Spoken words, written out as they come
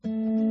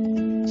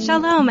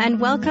Shalom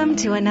and welcome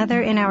to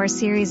another in our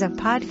series of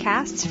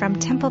podcasts from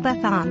Temple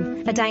Beth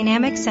Am, a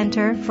dynamic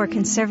center for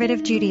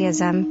conservative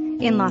Judaism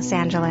in Los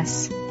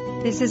Angeles.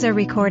 This is a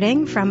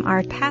recording from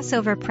our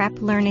Passover Prep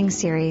Learning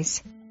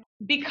Series.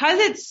 Because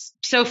it's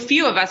so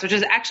few of us, which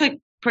is actually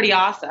pretty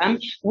awesome,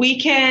 we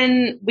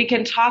can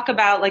talk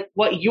about like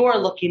what you're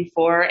looking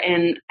for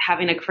in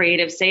having a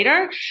creative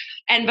Seder.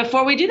 And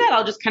before we do that,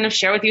 I'll just kind of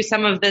share with you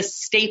some of the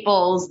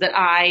staples that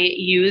I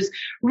use.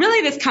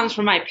 Really, this comes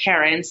from my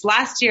parents.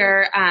 Last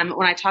year,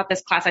 when I taught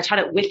this class, I taught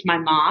it with my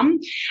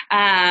mom.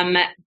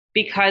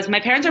 Because my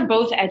parents are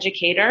both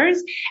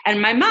educators, and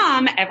my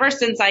mom, ever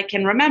since I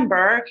can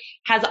remember,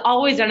 has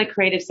always done a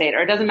creative Seder.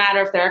 It doesn't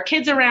matter if there are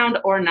kids around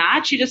or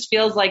not. She just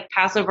feels like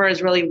Passover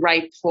is really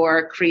ripe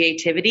for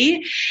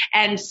creativity.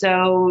 And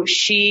so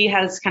she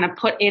has kind of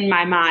put in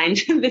my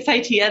mind this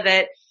idea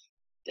that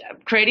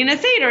creating a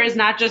Seder is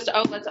not just,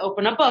 oh, let's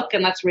open a book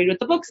and let's read what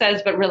the book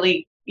says, but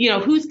really,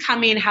 who's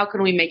coming? How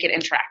can we make it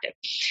interactive?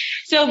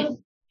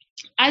 So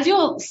as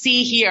you'll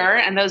see here,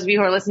 and those of you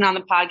who are listening on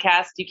the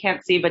podcast, you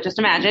can't see, but just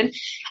imagine,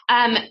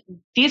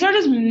 these are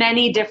just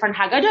many different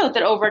Haggadot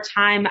that over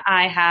time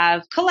I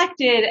have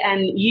collected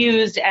and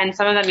used, and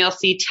some of them you'll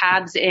see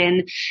tabs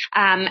in.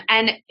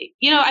 I've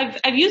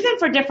used them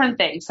for different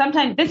things.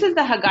 Sometimes this is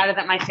the Haggadah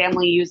that my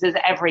family uses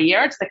every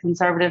year. It's the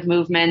Conservative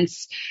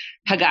Movement's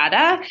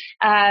Haggadah.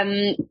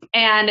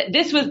 And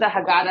this was the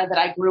Haggadah that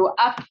I grew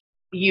up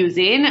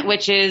using,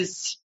 which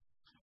is,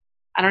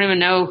 I don't even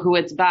know who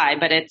it's by,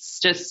 but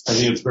it's just. I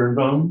think it's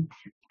Birnbaum.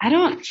 I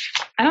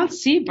don't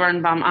see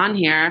Birnbaum on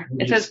here.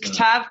 It says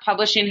Ktav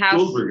Publishing House.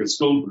 Goldberg. It's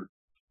Goldberg.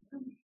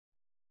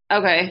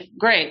 Okay,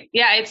 great.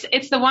 Yeah,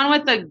 it's the one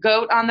with the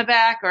goat on the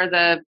back, or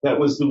that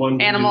was the one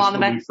animal on the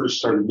back. When we first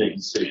started making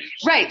Seders.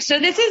 Right. So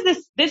this is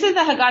the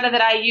Haggadah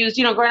that I used.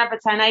 Growing up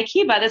at Sinai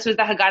Kiva, this was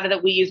the Haggadah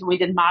that we used when we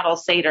did model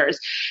Seders.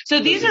 So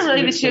these are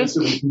really the two.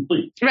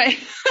 Complete. Right,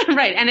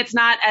 right, and it's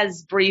not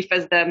as brief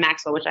as the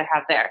Maxwell, which I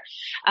have there.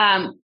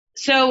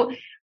 So,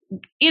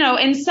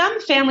 in some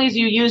families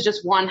you use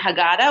just one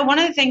Haggadah. One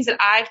of the things that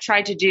I've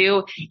tried to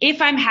do,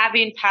 if I'm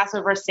having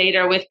Passover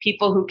Seder with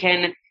people who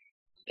can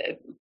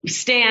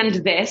stand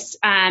this,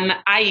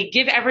 I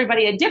give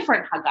everybody a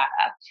different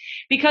Haggadah.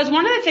 Because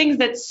one of the things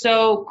that's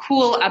so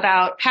cool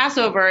about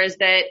Passover is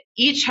that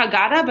each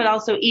Haggadah, but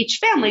also each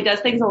family, does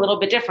things a little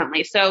bit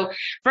differently. So,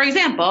 for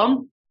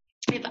example,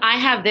 if I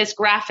have this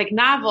graphic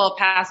novel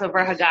Passover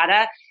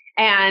Haggadah,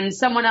 and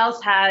someone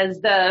else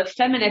has the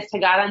feminist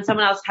Haggadah, and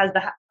someone else has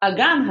the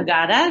Agam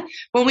Haggadah,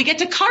 when we get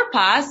to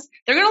Karpas,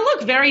 they're going to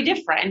look very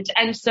different.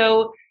 And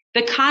so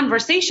the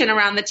conversation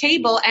around the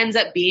table ends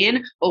up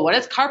being, well, what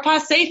does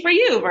Karpas say for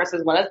you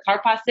versus what does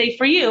Karpas say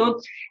for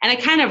you? And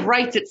it kind of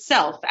writes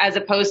itself, as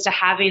opposed to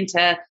having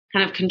to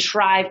kind of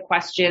contrive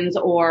questions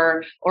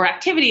or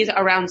activities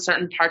around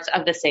certain parts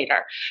of the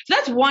Seder. So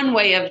that's one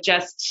way of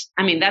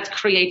that's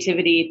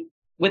creativity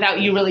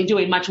without you really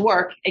doing much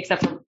work,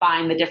 except for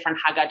buying the different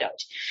Haggadot.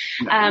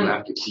 You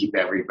have to keep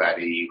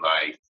everybody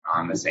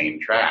on the same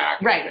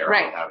track. Right.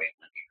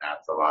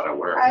 That's a lot of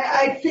work.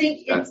 I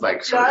think that's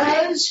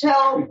does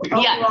help a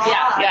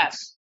lot.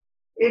 Yes.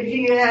 If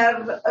you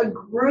have a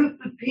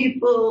group of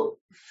people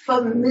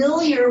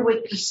familiar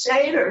with the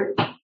Seder,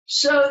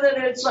 so that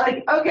it's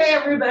like, okay,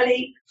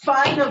 everybody,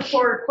 find the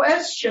 4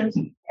 questions,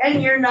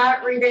 and you're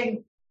not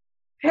reading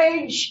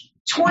page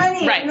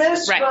 20 in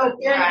this book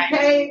and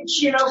page,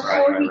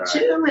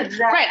 42 in that.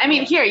 Right. I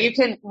mean, here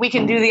we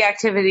can do the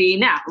activity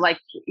now. Like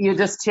you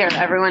just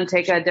everyone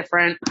take a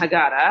different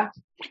Haggadah.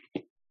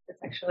 It's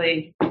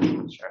actually, I'm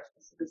not sure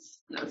if this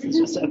is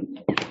just a.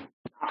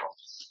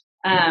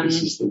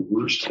 This is the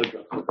worst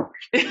Haggadah.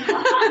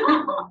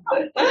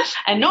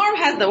 And Norm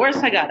has the worst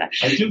Haggadah.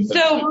 I do.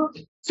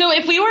 So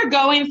if we were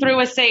going through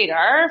a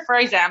Seder, for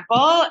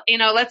example,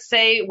 let's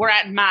say we're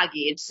at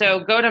Magid. So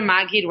go to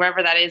Magid,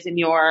 wherever that is in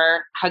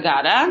your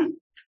Haggadah.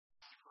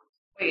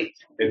 Wait.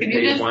 It's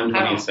page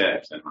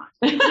 126.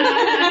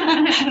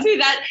 See,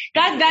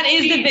 that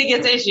is the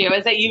biggest issue,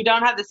 is that you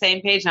don't have the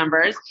same page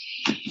numbers.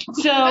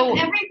 So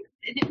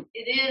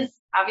it is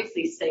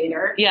obviously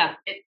Seder. Yeah.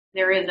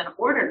 There is an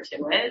order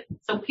to it.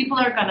 So people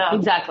are going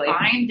to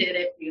find it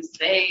if you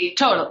say.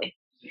 Totally.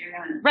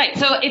 Right.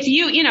 So if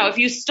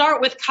you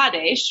start with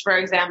Kadesh, for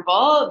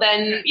example,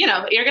 then,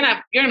 you're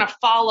going to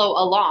follow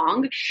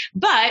along.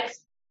 But,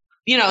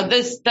 the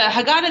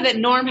Haggadah that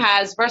Norm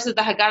has versus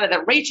the Haggadah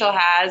that Rachel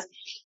has,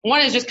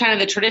 one is just kind of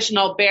the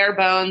traditional bare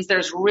bones.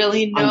 There's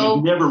really no. I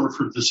would never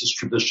refer to this as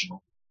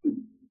traditional.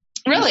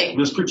 Really?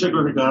 This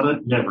particular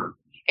Haggadah, never.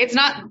 It's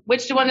not.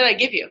 Which one did I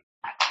give you?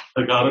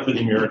 Haggadah for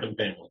the American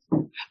family.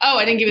 Oh,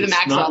 I didn't give you the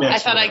Maxwell. I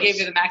thought I House. gave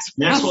you the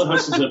Maxwell. Maxwell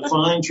House is a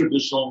fine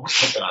traditional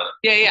Haggadah.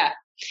 Yeah.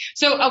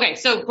 So, okay.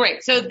 So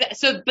great.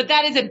 But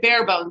that is a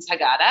bare bones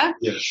Haggadah.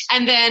 Yes.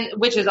 And then,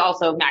 which is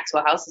also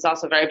Maxwell House is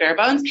also very bare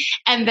bones.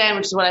 And then,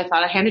 which is what I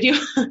thought I handed you.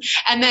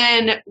 And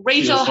then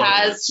Rachel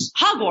has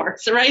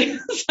Hogwarts, right?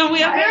 So we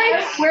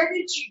have Where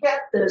did you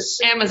get this?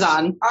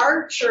 Amazon.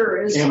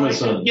 Archer is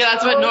Amazon. Like Yeah,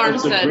 that's what Norm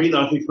It's a said. great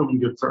up-and-coming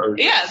gift for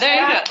Archer. Yeah, there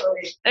you go.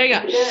 There you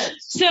go. Yes.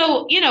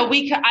 So,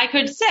 I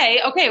could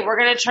say, okay, we're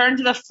going to turn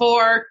to the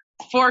four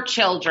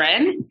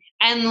children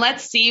and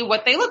let's see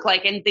what they look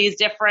like in these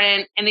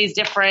different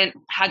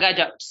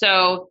Haggadot.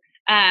 So,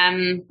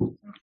 I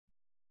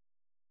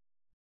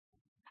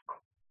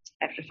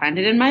have to find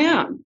it in my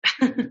own.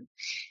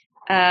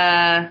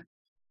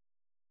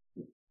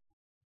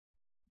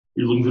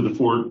 You're looking for the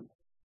 4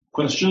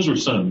 questions or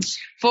sons?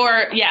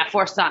 4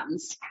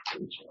 sons.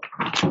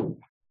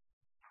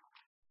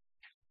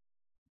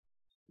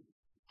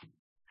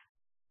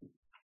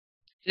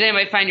 Did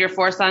anybody find your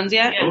 4 sons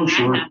yet? Oh,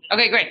 sure.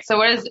 Okay, great. So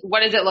what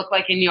does it look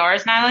like in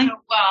yours, Natalie?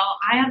 Well,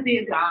 I have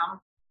the Agam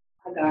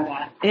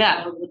Haggadah.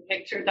 Yeah. So the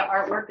picture, the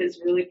artwork is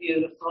really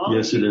beautiful.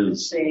 Yes, it You can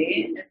is.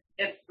 see,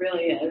 it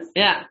really is.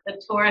 Yeah.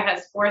 The Torah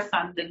has 4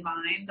 sons in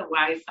mind: the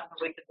wise son, the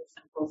wicked, the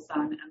simple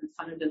son, and the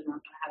son who does not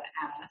know how to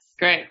ask.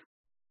 Great.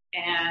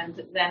 And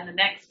then the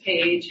next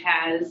page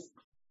has,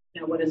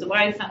 what does the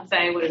wise son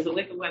say? What does the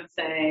wicked one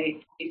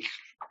say?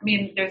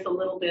 There's a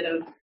little bit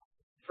of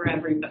for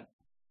everybody.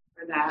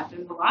 For that,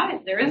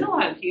 there is a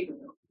lot of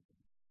Hebrew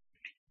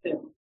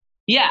too.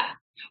 Yeah.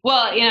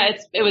 Well,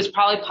 it was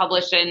probably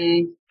published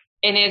in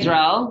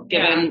Israel,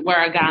 given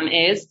where Agam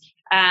is.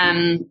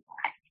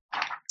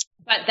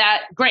 But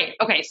great.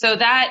 Okay. So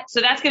that's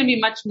going to be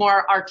much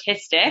more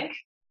artistic.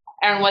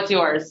 Aaron, what's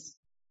yours?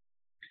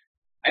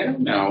 I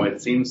don't know.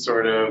 It seems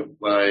sort of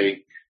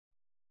like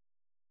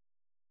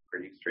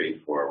pretty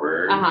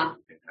straightforward. Uh-huh.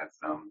 It has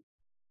some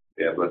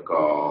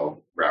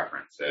biblical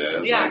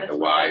references, Yeah, like the that's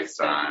wise what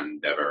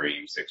son,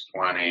 Devarim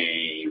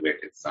 6:20,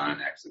 wicked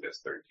son, Exodus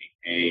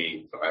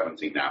 13:8. So I haven't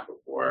seen that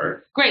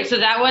before. Great. So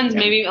that one's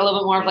maybe a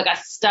little bit more of like a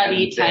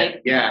study And then-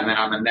 type. Yeah, and then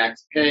on the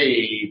next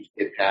page,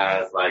 it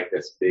has like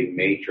this big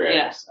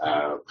matrix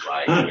of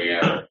like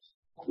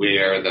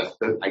where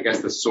I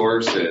guess the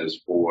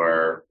sources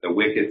for the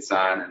wicked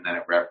son, and then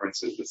it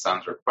references the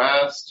son's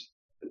request,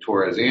 the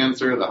Torah's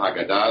answer, the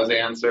Haggadah's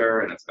answer,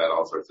 and it's got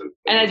all sorts of things.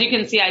 And as you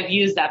can see, I've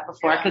used that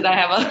before because I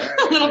have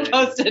a little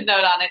Post-it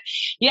note on it.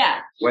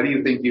 Yeah. What do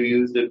you think you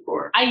used it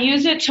for? I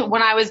used it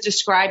when I was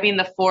describing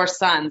the 4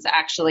 sons,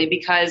 actually,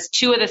 because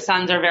 2 of the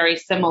sons are very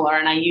similar,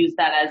 and I used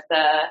that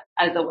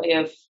as the way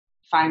of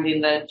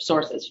finding the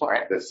sources for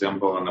it. The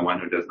symbol and the one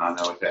who does not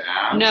know what to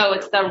ask? No,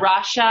 it's the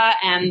Rasha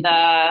and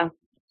the.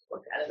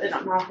 Look at it. I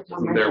don't know off the top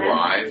of my Isn't there head.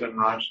 wise and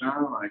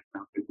Rasha? Like,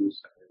 how could you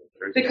say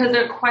it? Because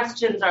their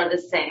questions are the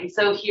same.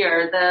 So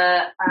here,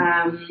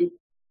 come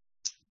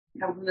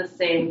from the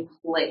same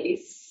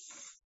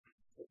place.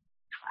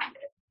 Find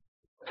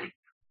it. It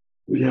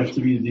would have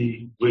to be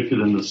the wicked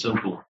and the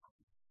simple.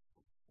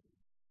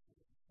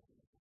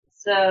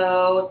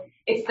 So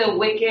it's the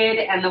wicked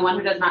and the one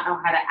who does not know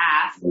how to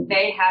ask.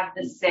 They have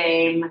the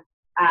same,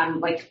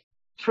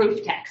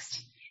 proof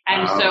text.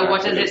 And so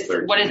what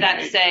does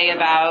that say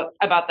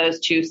about those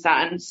 2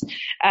 sons?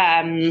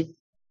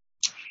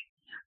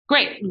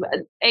 Great.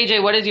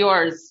 AJ, what is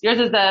yours? Yours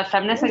is the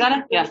feminist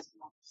Haggadah? Yeah.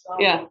 So,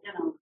 Yeah.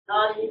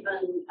 not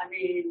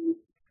even,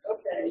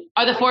 okay.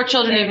 Are the 4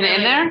 children even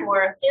in there?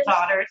 4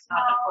 daughters,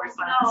 not the 4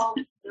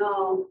 sons.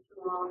 No,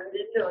 I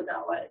didn't do it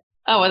that way.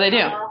 Oh, what do they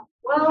do?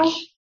 Well,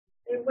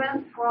 it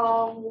went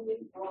from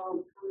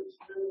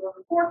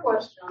 4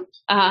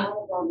 questions. Uh-huh.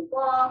 Blah, blah,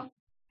 blah,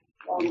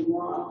 blah,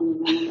 blah,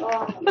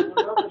 blah, blah, blah,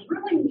 blah. There's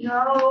really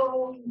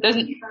no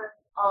mention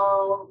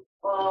of,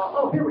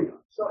 here we go.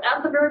 So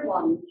at the very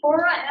bottom,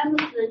 Torah and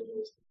the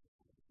sages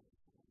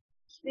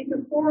speak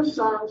of 4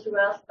 sons who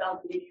ask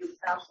about the meaning of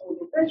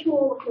Passover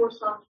ritual. The 4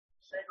 sons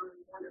say it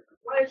in 4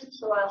 different ways, and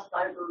so ask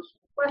diverse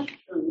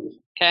questions.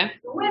 Okay.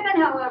 The women,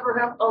 however,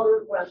 have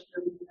other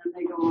questions, and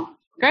they go on.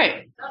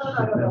 Great.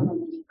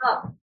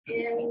 No.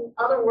 In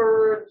other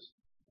words,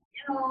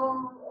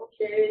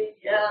 okay,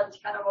 yeah, it's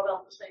kind of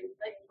about the same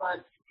thing,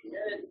 but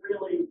it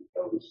really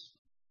goes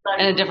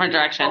In a different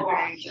direction.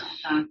 Okay.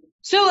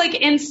 So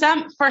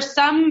for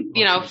some,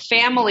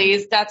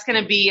 families, that's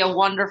going to be a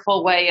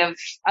wonderful way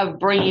of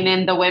bringing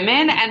in the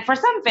women. And for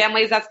some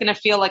families, that's going to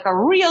feel like a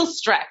real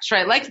stretch,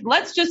 right?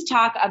 Let's just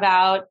talk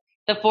about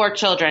the 4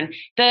 children.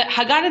 The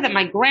Haggadah that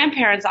my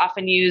grandparents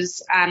often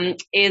use,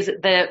 is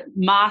the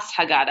Mas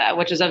Haggadah,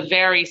 which is a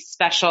very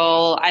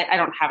special, I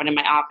don't have it in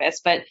my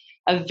office, but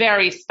a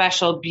very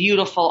special,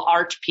 beautiful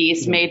art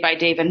piece made by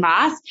David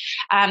Mas.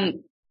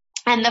 And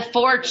the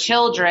 4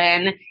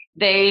 children,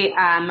 they,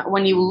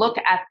 when you look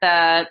at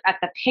the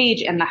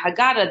page in the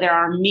Haggadah, there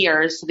are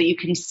mirrors so that you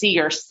can see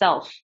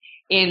yourself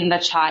in the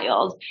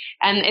child.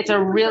 And it's a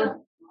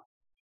real,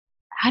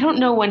 I don't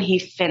know when he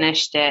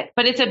finished it,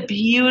 but it's a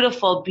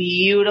beautiful,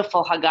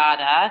 beautiful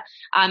Haggadah.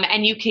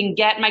 And you can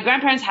my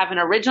grandparents have an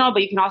original,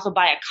 but you can also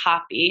buy a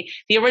copy.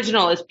 The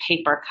original is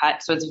paper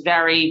cut, so it's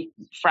very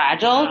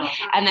fragile.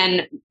 And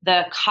then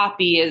the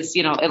copy is,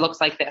 it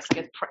looks like this,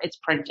 like it's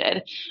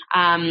printed.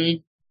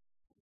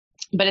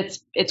 But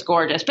it's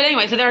gorgeous. But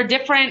anyway, so there are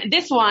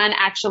this one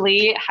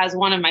actually has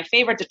one of my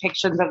favorite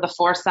depictions of the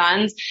four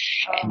sons.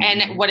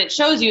 And what it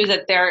shows you is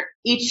that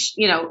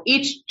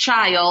each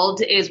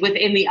child is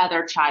within the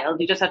other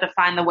child. You just have to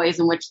find the ways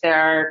in which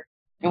they're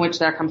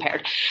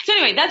compared. So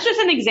anyway, that's just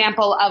an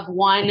example of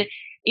one,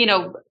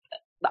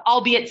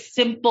 albeit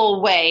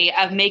simple way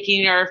of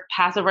making your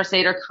Passover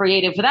Seder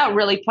creative without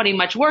really putting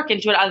much work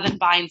into it other than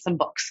buying some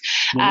books.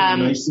 One of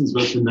the nice things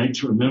about the Night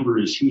to Remember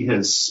is he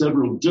has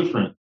several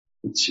different.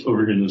 It's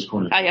over here in this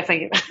corner. Oh, yeah,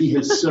 thank you. He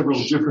has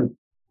several different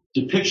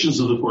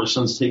depictions of the four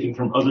sons taken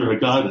from other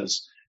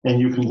Haggadahs, and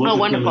you can look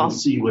at them and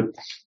see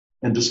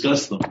and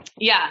discuss them.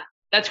 Yeah,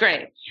 that's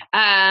great.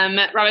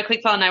 Rabbi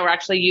Klickfeld and I were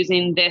actually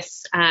using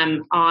this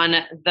on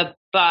the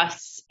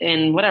bus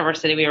in whatever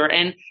city we were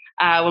in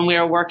when we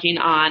were working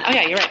on. Oh,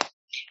 yeah, you're right.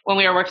 When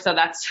we were working, so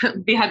that's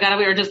the Haggadah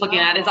we were just looking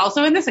at is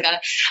also in this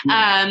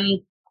Haggadah.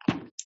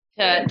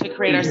 To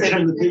create our Seder.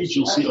 On the page,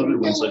 you'll see other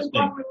ones, I think.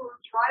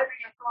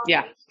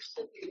 Yeah.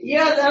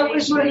 Yeah, that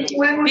was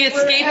when we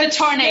escaped the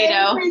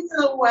tornado.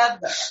 The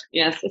weather.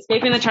 Yes,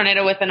 escaping the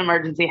tornado with an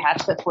emergency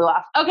hatch that flew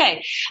off.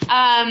 Okay.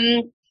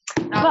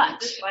 But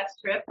this last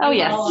trip. Oh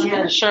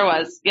yes, sure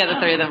was. Yeah, the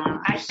three of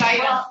them.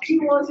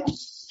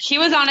 He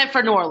was on it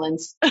for New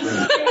Orleans.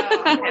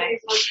 Okay.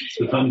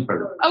 The fun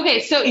part.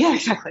 Okay, so yeah,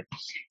 exactly.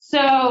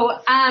 So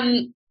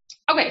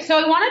okay, so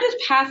I want to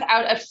just pass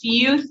out a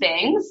few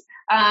things.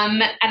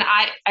 And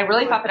I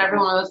really thought that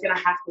everyone was going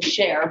to have to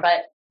share,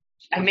 but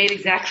I made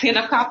exactly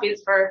enough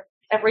copies for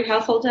every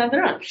household to have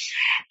their own.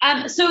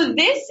 So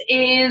this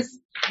is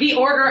the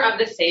order of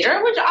the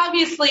Seder, which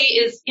obviously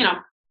is,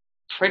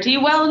 pretty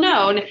well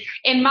known.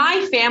 In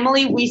my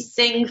family, we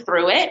sing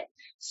through it.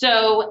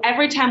 So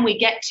every time we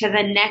get to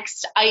the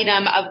next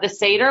item of the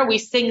Seder, we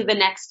sing the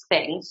next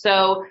thing.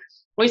 So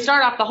we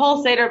start off the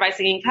whole Seder by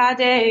singing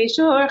Kadesh,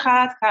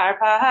 Urchatz,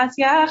 Karpas,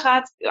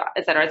 Yachatz,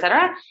 et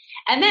cetera,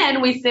 and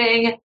then we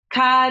sing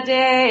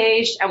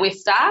Kadesh, and we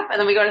stop, and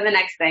then we go to the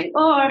next thing.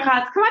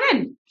 Urchatz, come on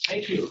in.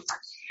 Thank you.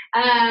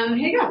 Here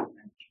you go.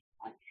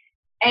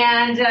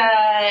 And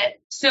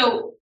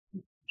so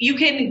you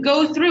can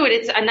go through it.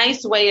 It's a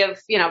nice way of,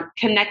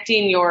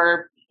 connecting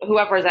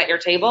whoever is at your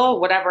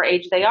table, whatever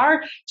age they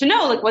are, to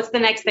know, what's the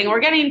next thing we're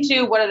getting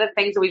to? What are the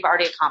things that we've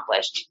already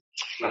accomplished?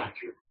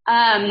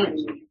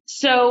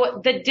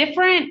 So the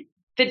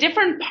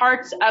different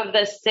parts of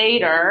the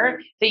Seder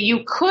that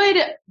you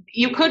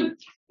could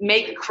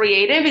make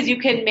creative is you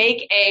can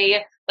make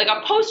a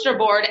poster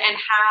board and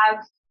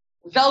have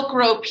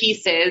Velcro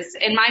pieces.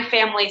 In my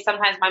family,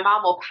 sometimes my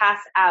mom will pass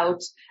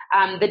out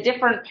the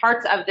different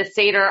parts of the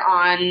Seder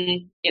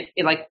on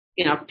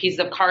pieces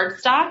of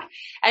cardstock.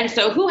 And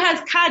so who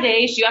has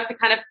Kadesh, you have to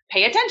kind of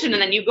pay attention,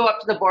 and then you go up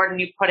to the board and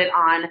you put it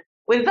on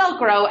with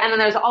Velcro, and then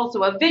there's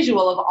also a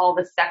visual of all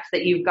the steps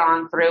that you've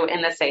gone through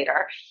in the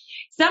Seder.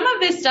 Some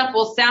of this stuff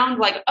will sound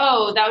like,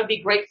 oh, that would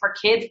be great for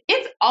kids.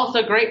 It's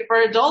also great for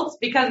adults,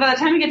 because by the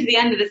time you get to the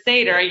end of the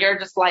Seder, you're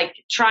just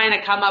trying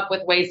to come up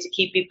with ways to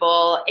keep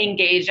people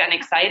engaged and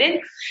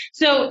excited.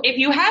 So if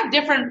you have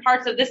different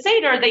parts of the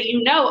Seder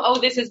that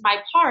this is my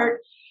part,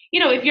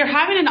 if you're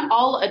having an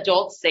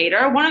all-adult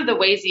Seder, one of the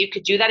ways that you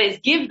could do that is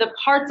give the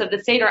parts of the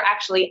Seder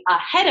actually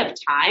ahead of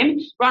time.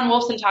 Ron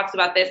Wolfson talks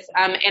about this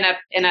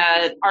in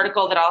a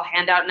article that I'll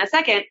hand out in a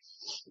second.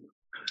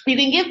 You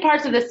can give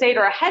parts of the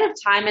Seder ahead of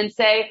time and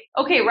say,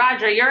 okay,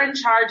 Roger, you're in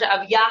charge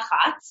of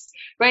Yachatz,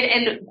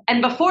 right?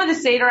 And before the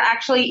Seder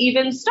actually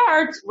even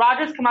starts,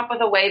 Roger's come up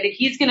with a way that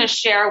he's going to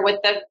share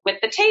with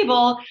the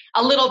table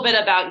a little bit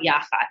about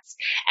Yachatz.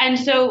 And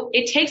so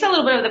it takes a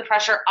little bit of the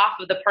pressure off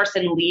of the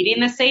person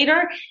leading the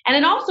Seder, and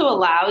it also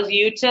allows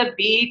you to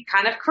be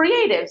kind of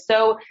creative.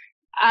 So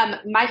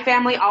my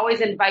family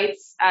always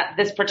invites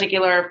this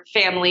particular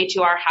family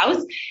to our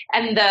house,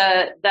 and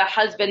the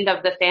husband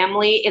of the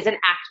family is an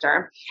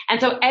actor.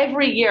 And so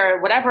every year,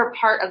 whatever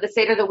part of the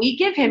Seder that we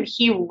give him,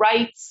 he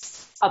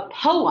writes a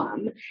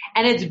poem,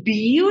 and it's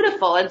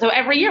beautiful. And so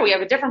every year we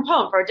have a different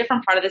poem for a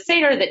different part of the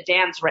Seder that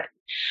Dan's written.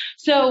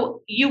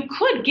 So you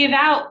could give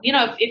out,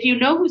 if you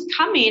know who's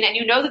coming and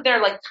you know that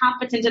they're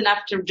competent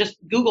enough to just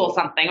Google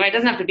something, right? It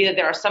doesn't have to be that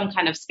they're some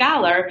kind of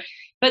scholar,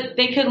 but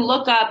they could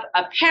look up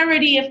a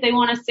parody if they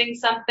want to sing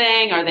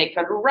something, or they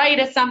could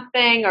write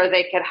something, or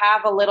they could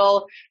have a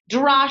little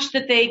drash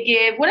that they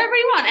give, whatever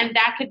you want. And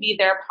that could be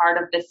their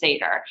part of the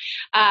Seder.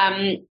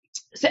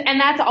 And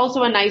that's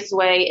also a nice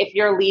way, if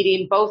you're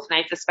leading both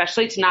nights,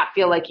 especially, to not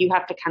feel like you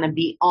have to kind of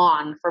be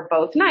on for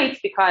both nights,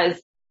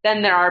 because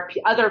then there are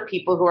other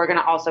people who are going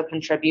to also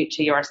contribute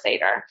to your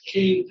Seder.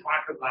 Can you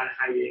talk about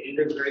how you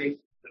integrate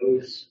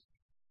those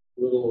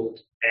little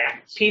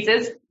acts?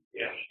 Pieces?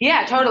 Yeah.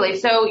 Yeah, totally.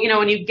 So,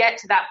 when you get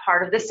to that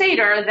part of the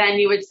Seder, then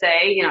you would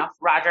say, if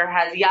Roger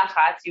has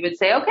Yachatz, you would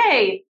say,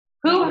 okay,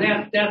 Who?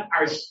 That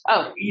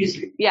are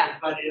easy. Yeah.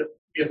 But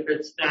if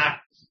it's not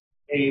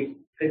if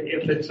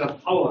it's a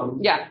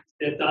poem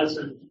that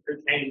doesn't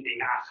pertain to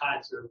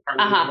yachats or part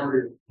of the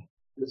order,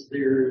 is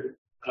there,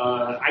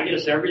 I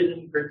guess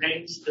everything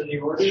pertains to the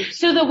order?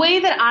 So the way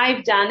that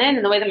I've done it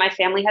and the way that my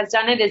family has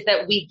done it is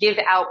that we give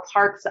out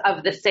parts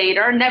of the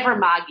Seder, never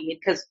Magid,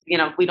 because,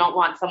 we don't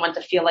want someone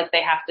to feel like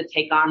they have to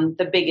take on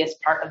the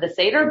biggest part of the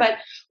Seder, but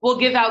we'll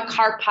give out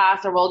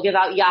karpas, or we'll give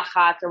out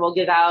yachat, or we'll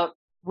give out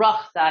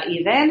rachta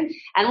even,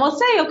 and we'll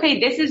say, okay,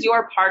 this is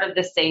your part of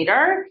the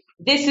Seder.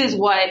 This is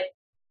what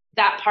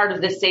that part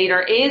of the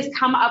Seder is.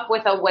 Come up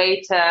with a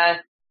way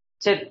to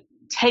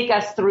take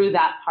us through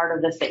that part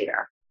of the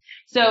Seder.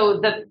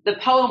 So the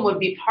poem would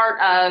be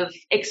part of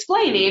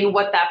explaining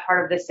what that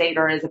part of the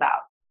Seder is about.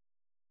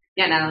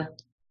 Yeah, Natalie.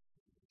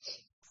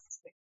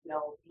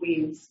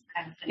 Weeds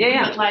kind of thing.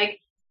 Yeah.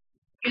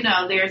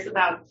 But there's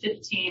about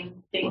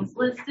 15 things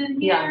listed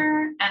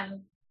here,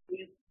 and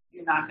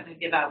you're not going to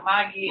give out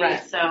Magi,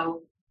 right.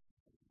 So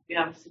you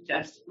have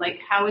suggestions.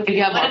 How would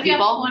you have more people? You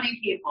have 20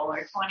 people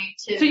or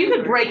 22? So you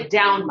could break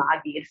down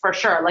Magi for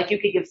sure. You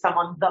could give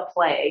someone the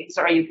plagues,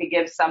 or you could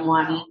give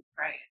someone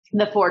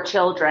the 4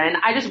 children.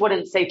 I just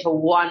wouldn't say to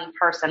one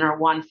person or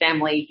one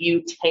family,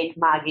 you take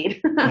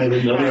Magi. I have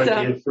another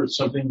idea for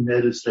something,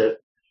 that is that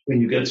when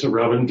you get to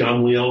Rabban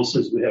Gamliel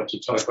says we have to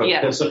talk about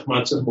Pesach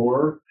Matzah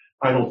more.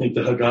 I don't think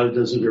the Haggadah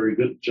does a very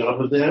good job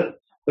of that.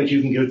 But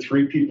you can give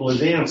 3 people in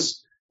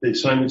advance the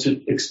assignment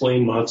to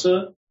explain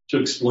Matzah, to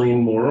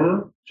explain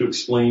more, to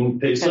explain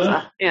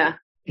Pesach. Yeah.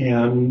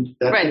 And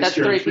that that's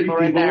 3 people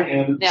right there.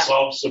 And it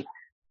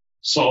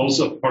solves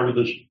a part of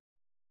the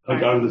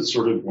Haggadah that's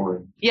sort of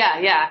boring.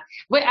 Yeah.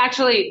 Wait,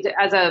 actually,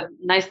 as a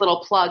nice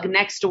little plug,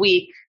 next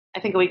week, I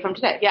think a week from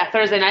today,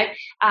 Thursday night,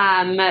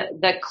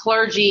 the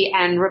clergy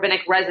and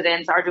rabbinic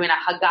residents are doing a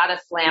Haggadah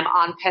slam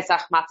on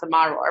Pesach Matzah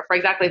Maror for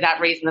exactly that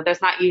reason, that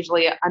there's not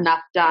usually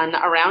enough done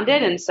around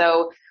it. And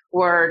so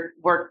we're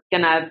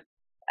gonna,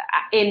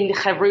 in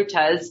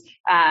Chavrutas,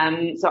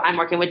 so I'm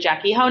working with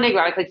Jackie Honig,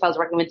 Rabbi Klickfeld's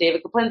working with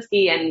David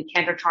Kaplinsky, and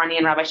Cantor Charney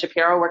and Rabbi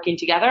Shapiro working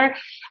together,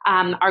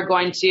 are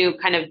going to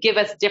kind of give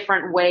us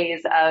different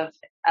ways of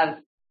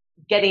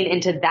getting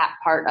into that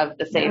part of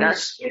the Seder.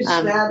 Is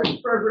that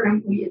a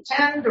program we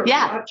attend or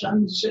watch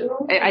on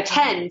Zoom?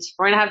 Attend.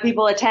 We're going to have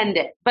people attend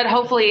it, but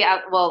hopefully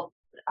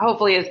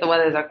if the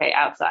weather's okay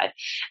outside.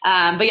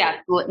 But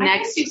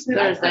next Thursday.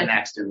 That's the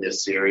next in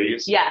this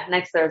series. Yeah,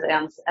 next Thursday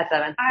at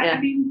 7. I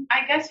mean,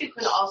 I guess you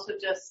could also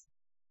just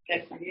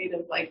get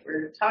creative, like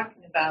we're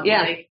talking about.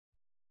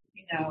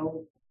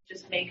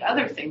 Just make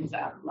other things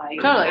up.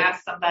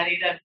 Ask somebody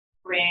to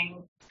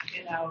bring,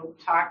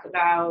 talk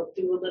about,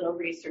 do a little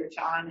research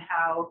on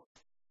how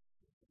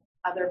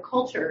other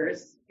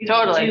cultures,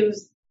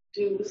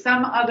 do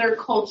some other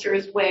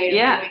culture's way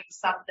of doing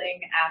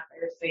something at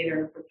their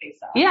Seder for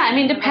Pesach. Yeah, I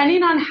mean,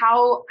 depending on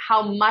how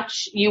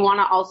much you want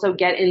to also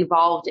get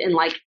involved in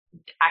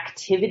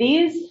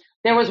activities.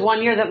 There was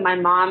one year that my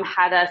mom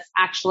had us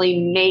actually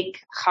make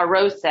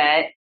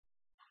charoset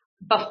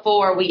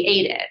before we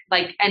ate it.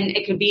 And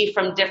it could be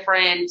from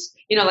different,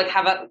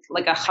 have a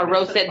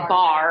charoset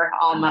bar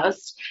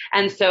almost.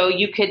 And so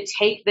you could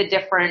take the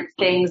different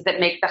things that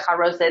make the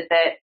charoset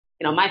that,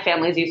 my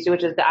family's used to,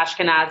 which is the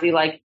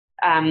Ashkenazi,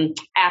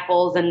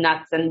 apples and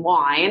nuts and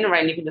wine,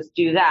 right? And you can just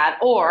do that.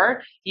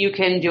 Or you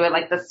can do it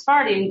like the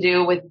Sephardim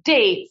do with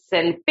dates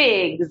and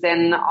figs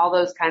and all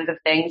those kinds of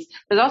things.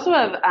 There's also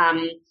a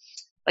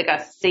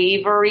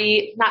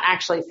savory, not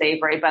actually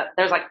savory, but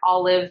there's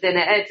olives in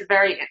it. It's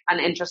an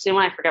interesting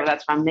one. I forget where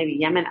that's from. Maybe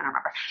Yemen. I don't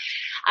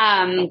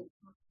remember.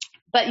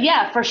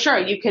 But for sure,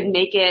 you could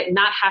make it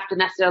not have to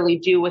necessarily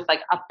do with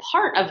a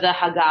part of the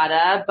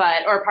Haggadah,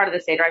 or part of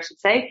the Seder, I should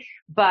say,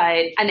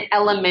 but an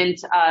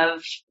element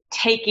of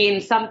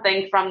taking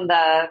something from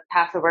the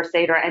Passover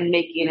Seder and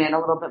making it a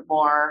little bit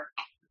more,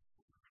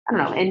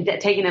 and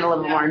taking it a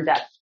little bit more in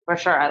depth. For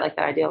sure. I like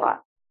that idea a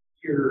lot.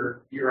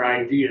 Your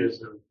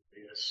ideas of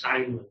the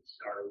assignments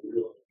are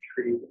really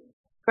intriguing.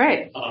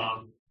 Great.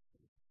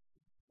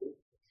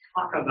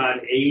 Talk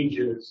about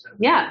ages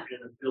and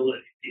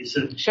abilities.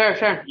 And, sure.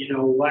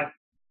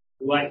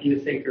 What you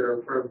think are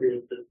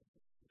appropriate to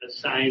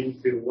assign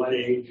to what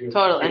age of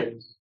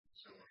kids.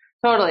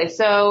 Totally.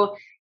 So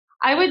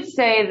I would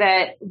say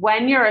that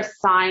when you're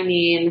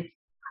assigning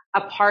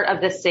a part of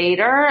the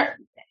Seder,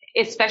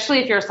 especially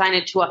if you're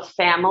assigning it to a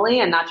family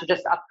and not to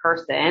just a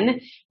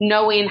person,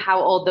 knowing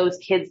how old those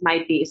kids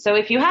might be. So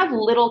if you have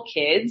little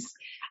kids,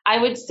 I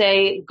would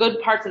say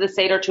good parts of the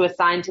Seder to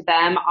assign to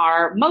them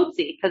are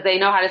motzi, because they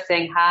know how to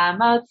sing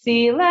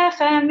ha-motzi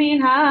lechem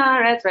min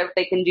haaretz, right?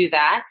 They can do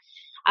that.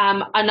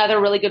 Another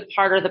really good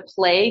part are the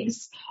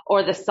plagues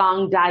or the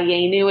song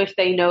Dayenu, if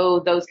they know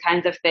those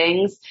kinds of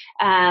things.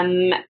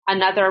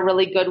 Another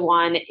really good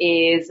one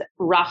is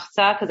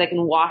rachsa, because they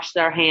can wash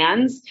their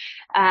hands.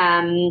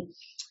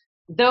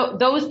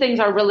 Those things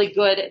are really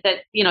good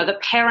that, the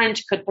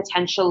parent could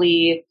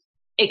potentially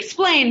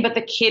explain, but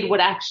the kid would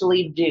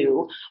actually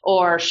do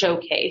or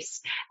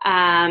showcase.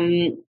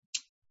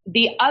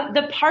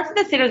 the parts of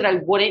the Seder that I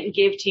wouldn't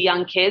give to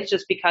young kids,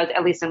 just because,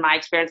 at least in my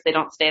experience, they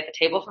don't stay at the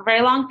table for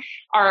very long,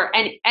 are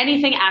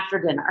anything after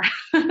dinner.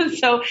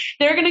 So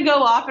they're going to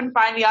go off and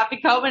find the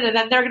Afikomen, and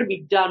then they're going to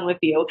be done with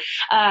you.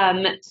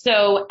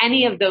 So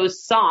any of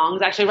those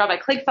songs, actually, Rabbi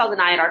Kligfeld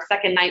and I at our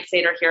second night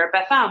Seder here at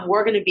Beth Am,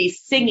 we're going to be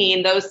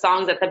singing those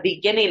songs at the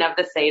beginning of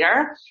the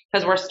Seder,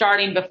 because we're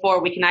starting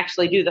before we can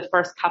actually do the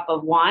first cup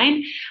of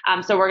wine.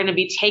 So we're going to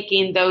be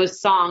taking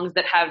those songs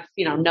that have,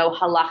 no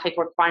halachic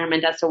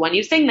requirement as to when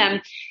you sing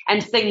them,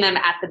 and sing them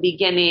at the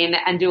beginning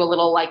and do a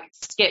little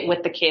skit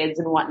with the kids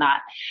and whatnot.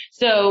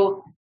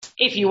 So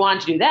if you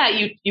want to do that,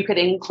 you could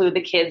include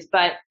the kids,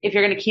 but if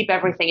you're going to keep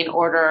everything in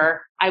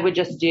order, I would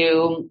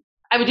do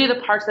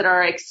the parts that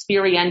are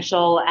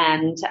experiential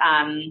and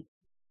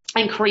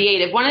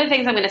creative. One of the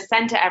things I'm going to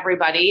send to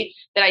everybody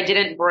that I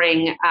didn't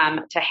bring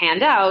to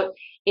hand out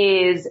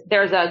is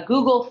there's a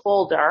Google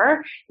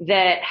folder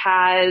that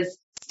has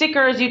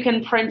stickers you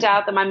can print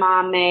out that my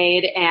mom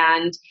made,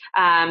 and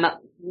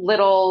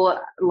little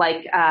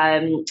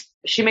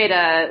she made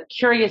a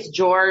Curious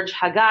George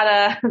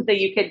Haggadah that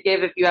you could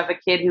give if you have a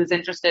kid who's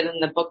interested in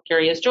the book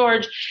Curious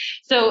George.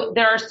 So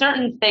there are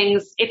certain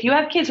things, if you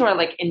have kids who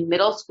are in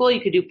middle school,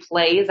 you could do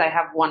plays. I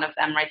have one of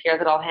them right here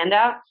that I'll hand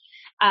out.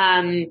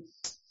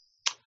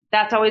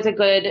 That's always a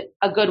good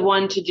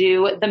one to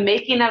do. The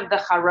making of the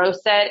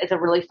charoset is a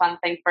really fun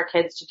thing for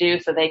kids to do,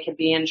 so they could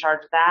be in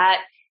charge of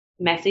that.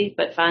 Messy,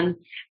 but fun.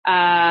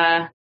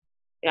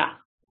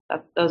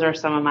 Those are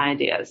some of my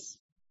ideas.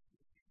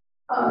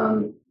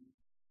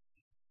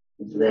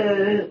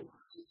 The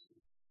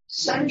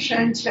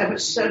Sunshines have a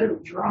set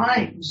of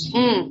drawings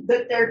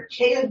that their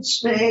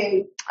kids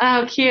made.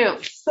 Oh,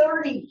 cute.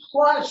 30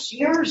 plus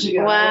years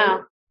ago.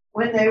 Wow.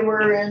 When they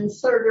were in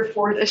third or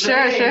fourth grade.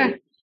 Sure.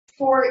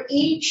 For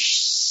each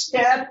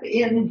step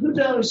in Who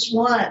Knows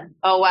One.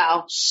 Oh,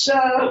 wow.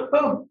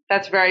 So.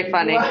 That's very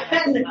funny.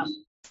 One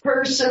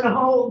person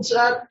holds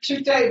up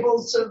 2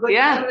 tables of the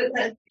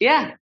covenant.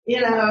 Yeah.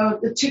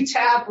 The 2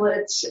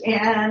 tablets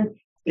and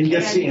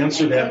gets to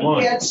answer that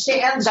line. Gets to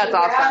answer That's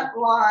that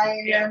awesome.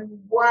 line, and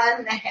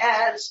one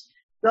has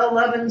the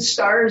 11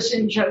 stars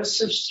in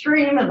Joseph's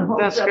dream and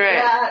holds up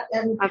that.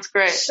 And that's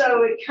great.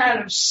 So it kind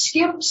of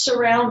skips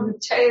around the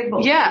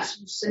table. Yeah.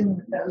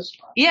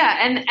 Yeah.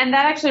 And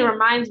that actually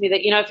reminds me that,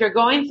 if you're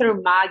going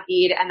through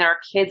Magid and there are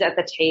kids at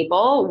the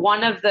table, I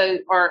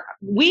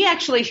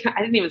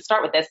didn't even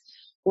start with this.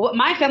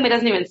 My family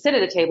doesn't even sit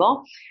at a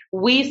table.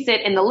 We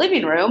sit in the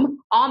living room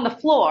on the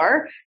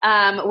floor,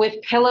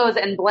 with pillows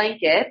and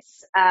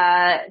blankets,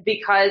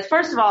 because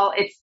first of all,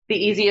 it's the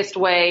easiest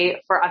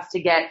way for us to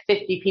get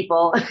 50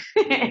 people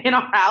in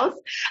our house,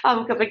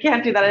 because we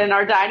can't do that in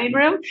our dining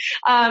room.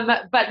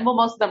 But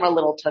most of them are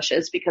little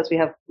tushes because we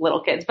have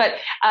little kids, but,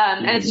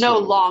 and it's no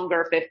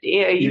longer 50.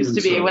 It used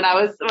to be when I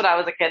was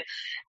a kid.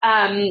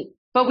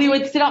 But we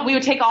would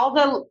take all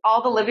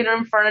the living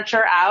room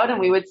furniture out, and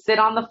we would sit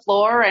on the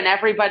floor, and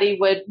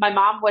my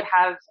mom would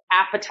have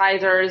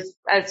appetizers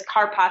as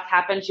Karpas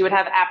happened. She would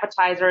have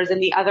appetizers in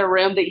the other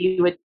room that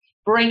you would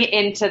bring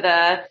into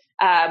the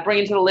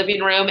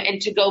living room in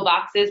to-go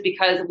boxes,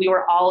 because we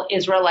were all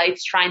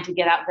Israelites trying to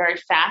get out very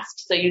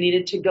fast. So you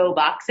needed to-go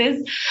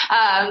boxes.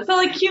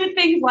 So cute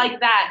things like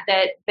that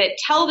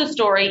tell the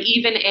story,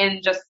 even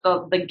in just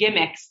the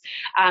gimmicks,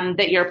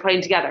 that you're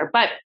putting together.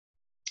 But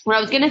what I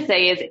was going to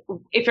say is,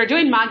 if you're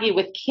doing Magi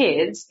with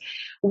kids,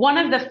 one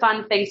of the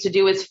fun things to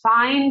do is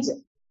find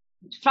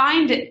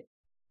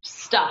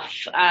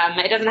stuff.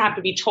 It doesn't have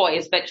to be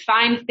toys, but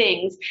find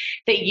things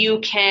that you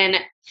can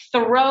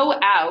throw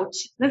out.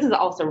 This is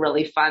also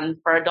really fun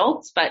for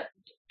adults, but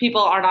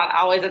people are not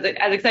always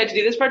as excited to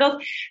do this for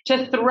adults,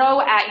 to throw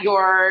at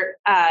your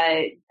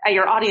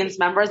audience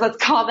members, let's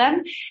call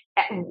them,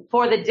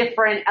 for the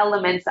different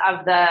elements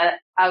of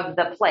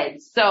the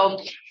plagues. So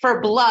for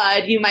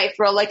blood, you might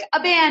throw a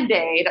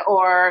Band-Aid,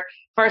 or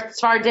for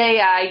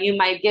Svardeya, you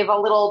might give a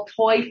little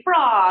toy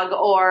frog,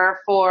 or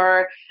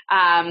for,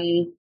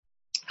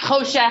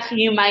 Choshech,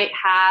 you might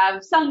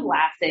have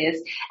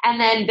sunglasses, and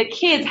then the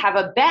kids have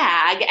a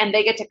bag and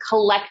they get to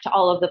collect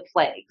all of the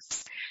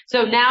plagues.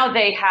 So now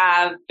they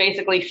have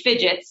basically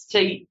fidgets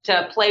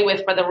to play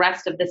with for the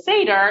rest of the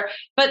Seder,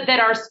 but that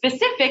are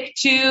specific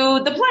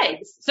to the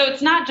plagues. So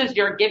it's not just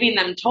you're giving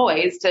them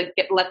toys to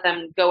let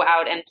them go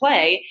out and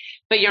play,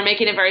 but you're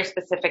making it very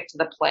specific to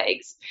the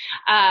plagues.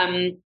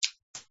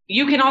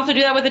 You can also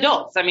do that with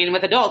adults. I mean,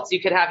 with adults, you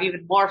could have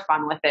even more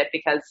fun with it,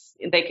 because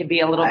they could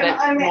be a little bit more.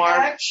 I'm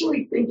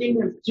actually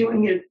thinking of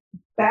doing it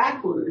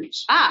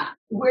backwards.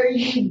 Where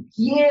you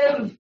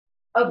give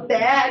a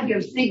bag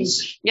of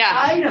these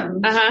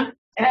items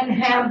and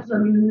have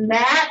them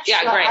match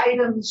the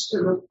items to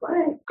the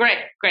play. Great.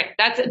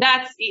 That's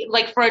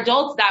for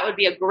adults, that would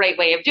be a great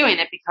way of doing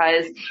it,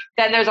 because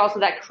then there's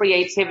also that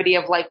creativity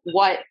of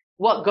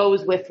what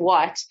goes with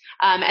what.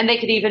 And they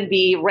could even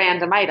be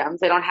random items.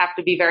 They don't have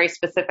to be very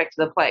specific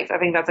to the plagues. I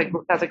think that's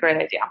a great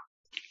idea.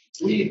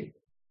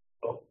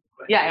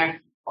 Yeah, Aaron.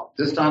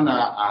 Just on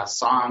the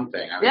song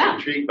thing, I was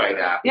intrigued by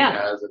that,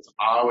 because it's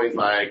always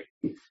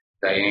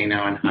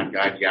Dayenu and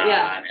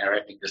Haggadah and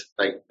everything just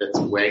like that's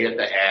way at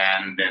the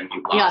end, and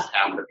you've lost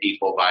half the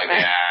people by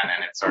then,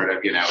 and it's sort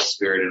of,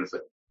 spirited.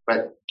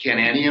 But can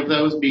any of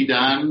those be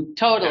done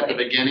at the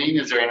beginning?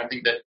 Is there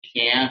anything that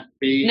can't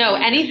be? No,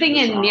 anything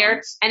in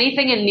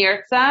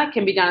Nirtza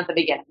can be done at the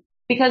begining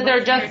because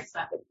they're just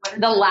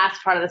the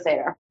last part of the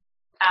Seder.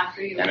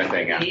 Everything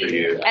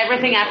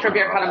after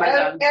Birkat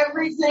Hamazon.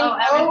 Everything.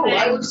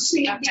 I would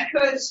see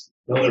because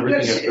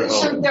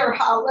isn't there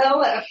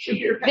Hallel after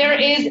Birkat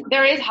Hamazon?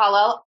 There is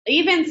Hallel.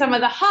 Even some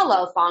of the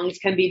Hallel songs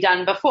can be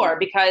done before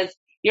because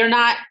you're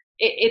not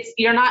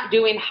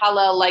doing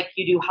Hallel like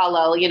you do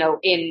Hallel,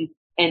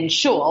 in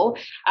shul.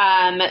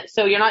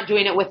 So you're not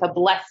doing it with a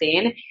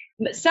blessing.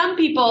 Some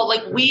people,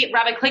 like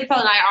Rabbi Klinkfeld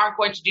and I aren't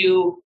going to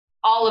do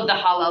all of the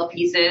Hallel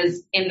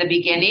pieces in the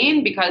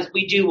beginning because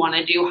we do want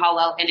to do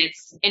Hallel in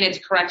its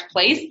correct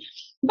place.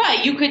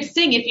 But you could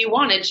sing if you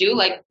wanted to,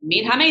 like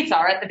Min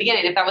HaMeitzar at the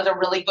beginning. If that was a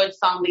really good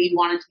song that you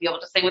wanted to be able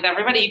to sing with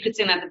everybody, you could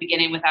sing that at the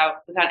beginning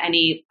without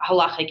any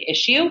halachic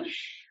issue.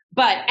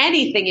 But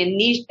anything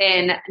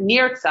in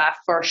Nirtza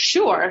for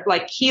sure,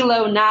 like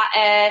Kilo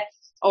Na'eh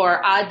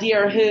or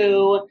Adir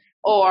Hu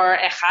or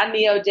Echad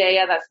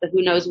Miodea, that's the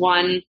Who Knows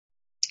One,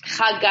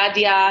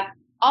 Haggadah,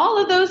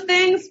 all of those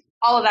things,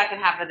 all of that can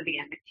happen at the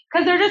beginning.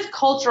 Because they're just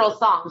cultural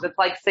songs. It's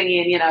like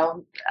singing,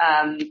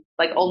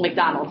 like Old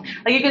MacDonald.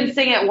 Like you can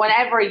sing it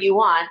whenever you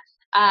want.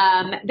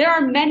 There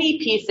are many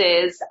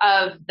pieces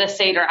of the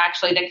Seder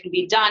actually that can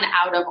be done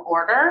out of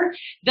order.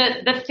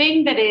 The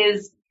thing that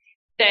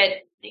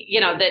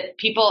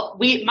people,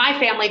 my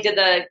family did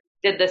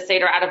the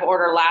Seder out of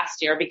order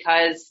last year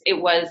because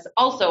it was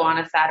also on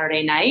a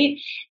Saturday night.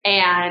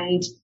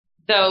 And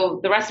though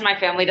the rest of my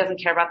family doesn't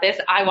care about this,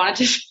 I wanted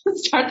to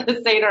start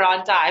the Seder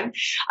on time.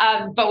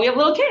 But we have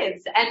little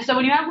kids. And so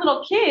when you have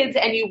little kids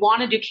and you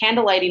want to do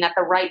candlelighting at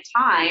the right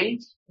time,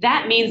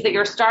 that means that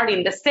you're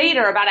starting the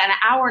Seder about an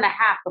hour and a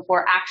half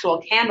before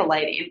actual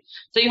candlelighting.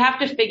 So you have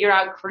to figure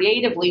out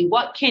creatively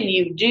what can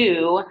you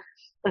do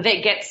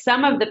that gets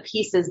some of the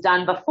pieces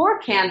done before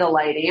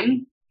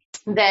candlelighting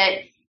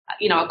that,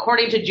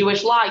 according to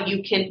Jewish law,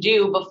 you can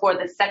do before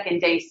the second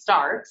day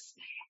starts.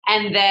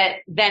 And that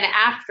then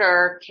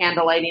after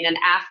candlelighting and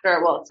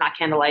it's not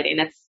candlelighting,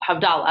 it's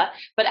Havdalah,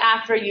 but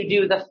after you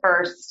do the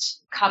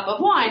first cup of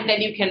wine, then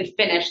you can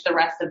finish the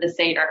rest of the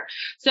Seder.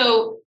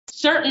 So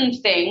certain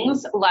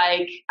things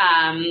like,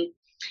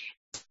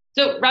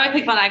 so Rabbi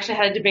Klinkfeld and I actually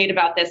had a debate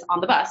about this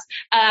on the bus,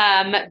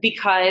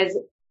 because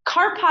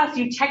Karpas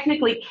you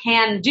technically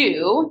can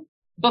do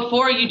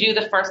before you do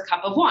the first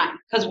cup of wine.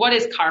 Because what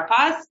is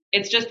Karpas?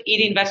 It's just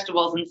eating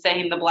vegetables and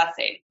saying the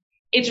blessing.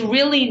 It's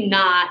really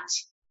not.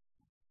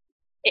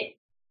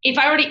 If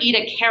I were to eat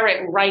a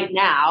carrot right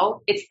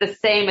now, it's the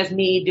same as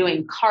me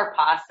doing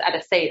karpas at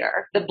a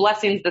Seder. The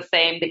blessing's the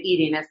same, the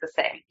eating is the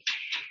same.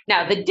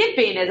 Now, the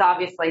dipping is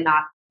obviously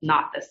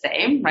not the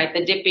same, right?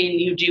 The dipping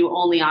you do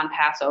only on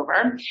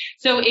Passover.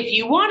 So if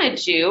you wanted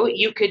to,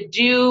 you could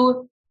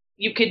do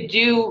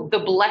the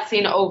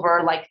blessing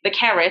over like the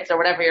carrots or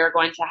whatever you're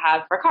going to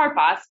have for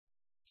karpas,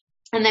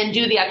 and then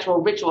do the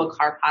actual ritual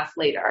karpas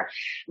later.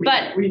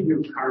 We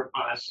do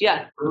karpas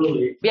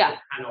early. Yeah.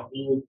 Kind of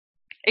hold.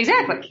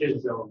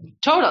 Exactly.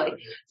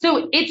 Totally.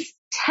 So it's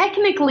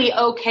technically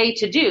okay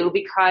to do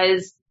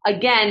because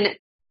again,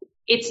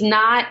 it's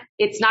not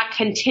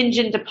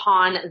contingent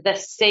upon the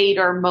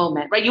Seder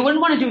moment, right? You wouldn't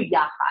want to do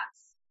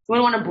yachats. You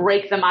wouldn't want to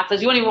break the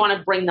matzahs. You wouldn't even want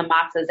to bring the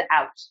matzahs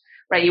out,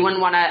 right? You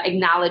wouldn't want to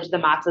acknowledge the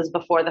matzahs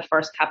before the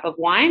first cup of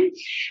wine,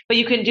 but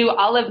you can do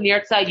Olav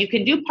Nirtza. You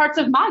can do parts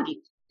of Magi.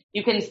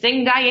 You can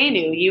sing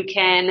Dayenu. You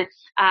can,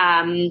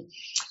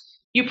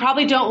 you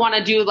probably don't want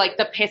to do like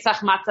the Pesach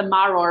Matzah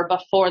Maror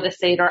before the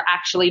Seder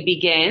actually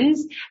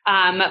begins.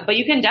 But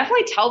you can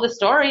definitely tell the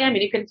story. I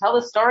mean, you can tell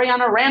the story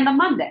on a random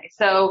Monday.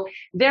 So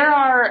there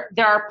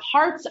are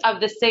parts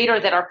of the Seder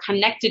that are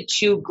connected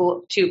to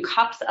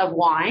cups of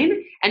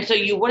wine. And so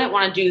you wouldn't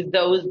want to do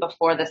those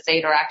before the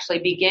Seder actually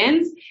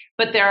begins.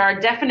 But there are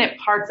definite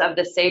parts of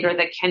the Seder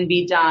that can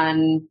be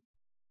done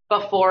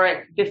before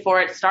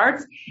it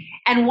starts.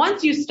 And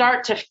once you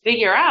start to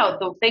figure out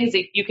the things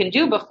that you can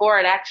do before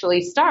it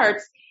actually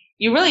starts,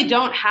 you really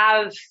don't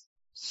have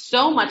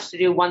so much to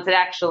do once it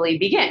actually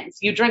begins.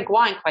 You drink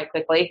wine quite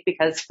quickly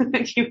because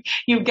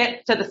you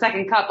get to the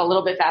second cup a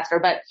little bit faster,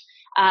 but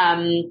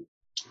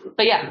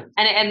yeah,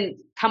 and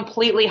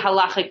completely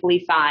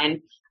halachically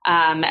fine,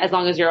 as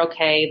long as you're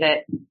okay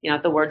that,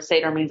 the word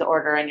Seder means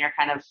order and you're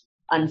kind of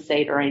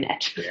unsadering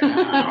it. Yeah,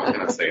 I was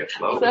going to say it's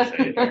slowly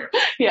Seder.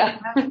 Yeah.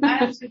 I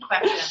have two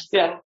questions.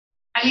 Yeah.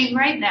 I mean,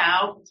 right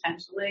now,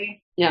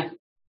 potentially, yeah,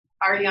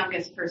 our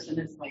youngest person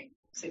is like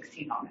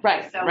 16 already.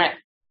 Right. So right.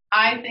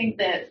 I think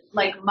that,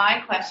 like,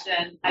 my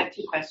question, I have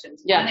two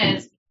questions. Yeah. One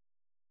is,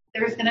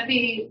 there's going to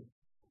be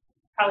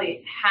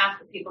probably half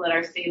the people at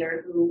our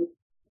Seder who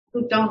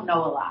don't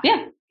know a lot.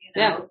 Yeah.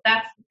 Yeah.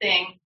 That's the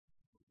thing.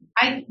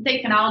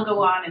 They can all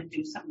go on and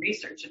do some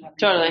research and everything.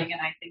 Totally.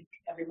 And I think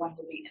everyone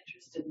will be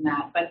interested in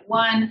that. But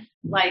one,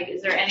 like,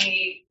 is there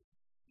anything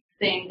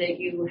that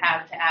you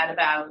have to add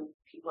about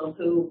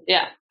people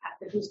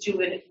whose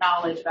Jewish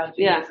knowledge about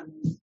Judaism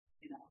is,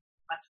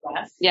 much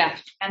less. Yeah.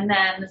 And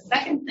then the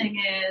second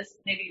thing is,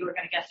 maybe you were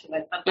going to get to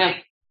it, but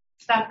like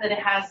stuff that it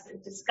has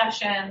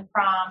discussion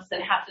prompts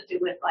that have to do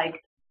with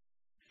like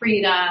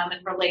freedom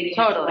and relating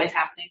to what's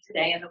happening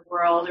today in the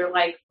world, or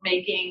like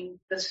making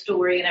the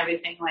story and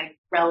everything like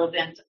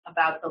relevant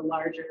about the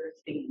larger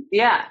theme.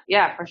 Yeah,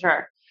 for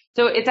sure.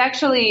 So it's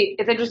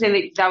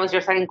interesting that was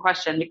your second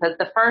question, because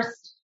the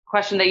first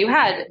question that you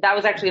had, that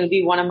was actually going to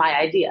be one of my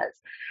ideas.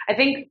 I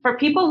think for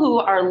people who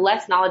are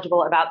less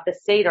knowledgeable about the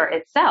Seder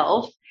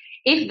itself,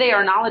 if they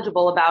are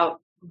knowledgeable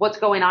about what's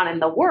going on in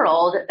the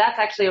world, that's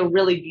actually a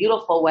really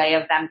beautiful way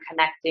of them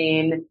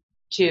connecting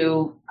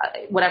to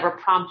whatever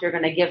prompt you're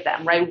going to give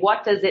them, right?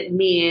 What does it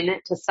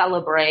mean to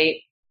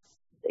celebrate,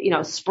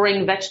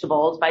 spring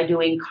vegetables by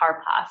doing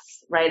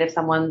karpas, right? If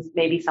someone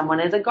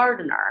is a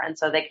gardener, and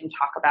so they can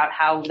talk about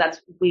how the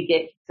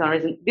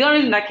only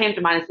reason that came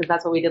to mind is because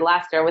that's what we did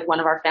last year with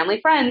one of our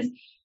family friends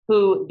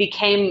who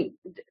became,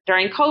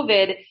 during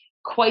COVID,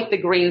 quite the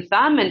green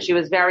thumb, and she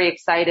was very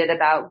excited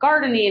about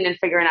gardening and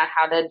figuring out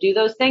how to do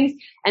those things.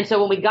 And so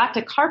when we got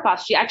to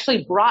karpas, she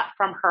actually brought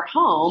from her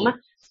home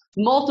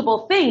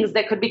multiple things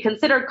that could be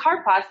considered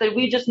karpas that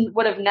we just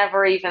would have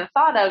never even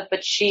thought of,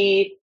 but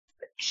she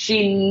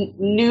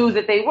knew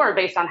that they were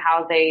based on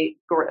how they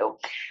grew.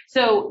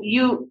 So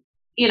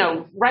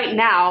right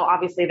now,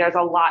 obviously there's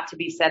a lot to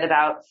be said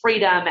about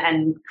freedom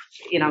and,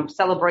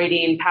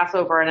 celebrating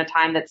Passover in a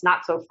time that's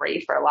not so free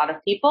for a lot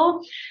of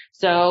people.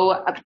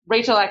 So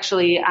Rachel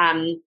actually,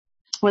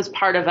 was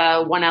part of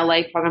a One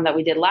LA program that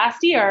we did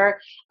last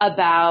year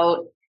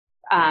about,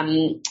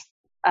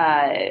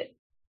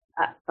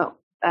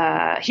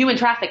 human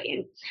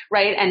trafficking,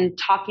 right? And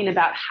talking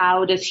about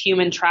how does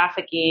human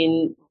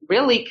trafficking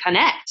really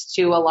connect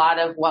to a lot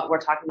of what we're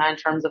talking about in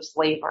terms of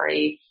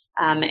slavery,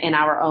 in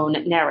our own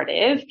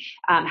narrative.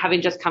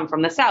 Having just come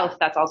from the South,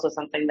 that's also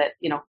something that,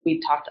 we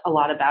talked a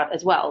lot about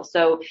as well.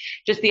 So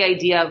just the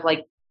idea of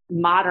like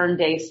modern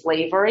day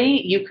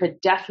slavery, you could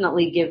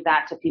definitely give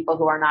that to people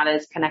who are not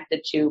as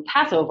connected to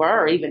Passover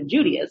or even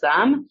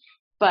Judaism.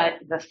 But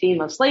the theme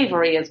of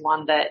slavery is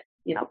one that,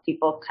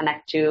 people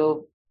connect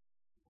to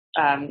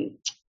on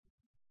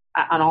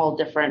all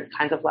different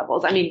kinds of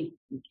levels. I mean,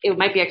 it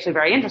might be actually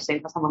very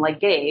interesting for someone like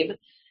Gabe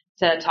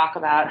to talk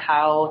about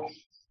how,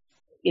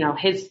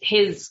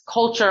 his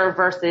culture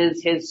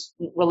versus his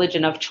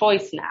religion of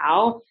choice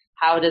now,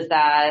 how does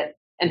that,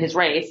 and his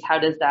race, how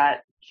does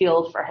that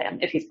feel for him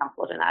if he's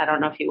comfortable in that? I don't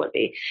know if he would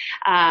be.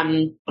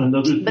 Another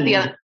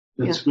thing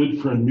that's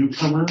good for a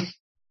newcomer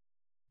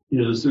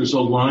is there's a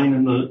line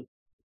in the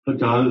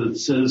Haggadah that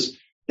says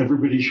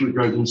everybody should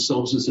regard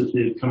themselves as if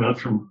they had come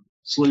out from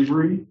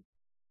slavery,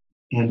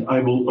 and I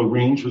will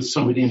arrange with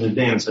somebody in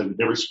advance. I would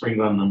never spring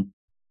on them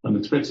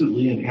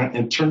unexpectedly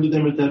and turn to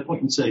them at that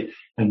point and say,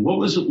 and what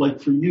was it like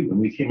for you when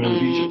we came out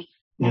of Egypt?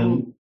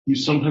 And you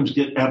sometimes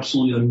get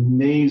absolutely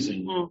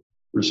amazing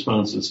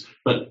responses,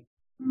 but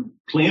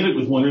plan it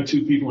with one or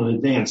two people in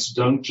advance.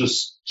 Don't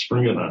just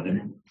spring it on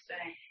them.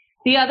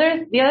 The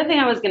other thing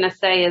I was going to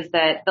say is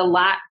that the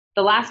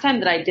last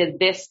time that I did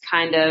this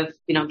kind of,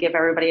 give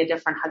everybody a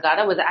different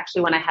Haggadah was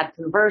actually when I had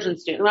conversion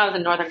students. When I was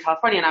in Northern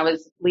California and I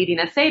was leading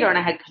a Seder and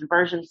I had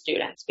conversion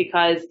students,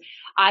 because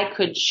I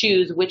could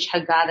choose which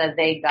Haggadah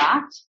they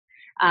got.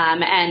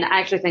 And I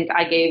actually think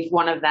I gave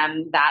one of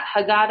them that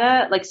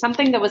Haggadah, like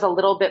something that was a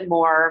little bit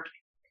more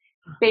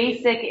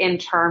basic in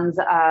terms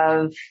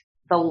of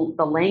the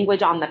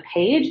language on the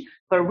page,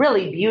 but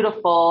really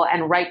beautiful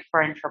and ripe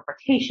for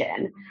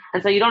interpretation.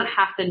 And so you don't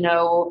have to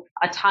know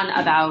a ton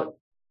about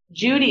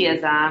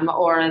Judaism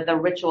or the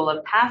ritual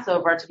of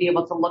Passover to be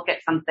able to look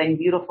at something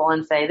beautiful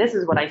and say, this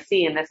is what I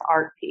see in this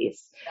art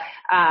piece.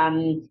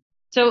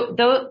 So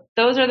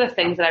those are the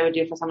things that I would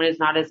do for someone who's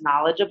not as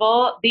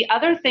knowledgeable. The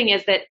other thing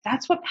is that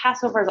that's what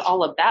Passover is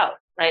all about,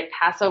 right?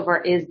 Passover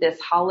is this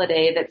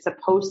holiday that's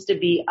supposed to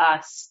be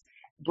us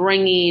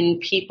bringing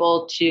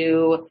people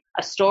to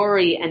a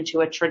story and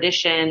to a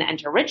tradition and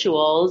to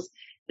rituals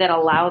that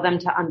allow them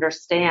to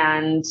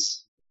understand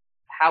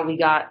how we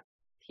got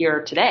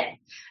here today.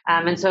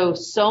 And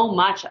so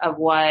much of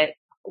what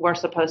we're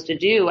supposed to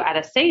do at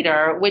a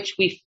Seder, which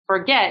we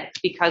forget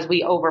because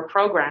we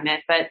overprogram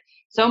it, but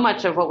so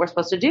much of what we're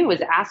supposed to do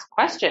is ask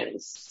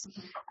questions,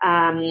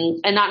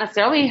 and not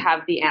necessarily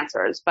have the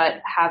answers,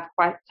 but have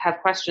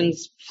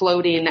questions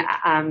floating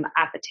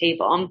at the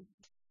table.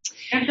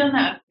 I've done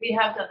that. We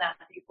have done that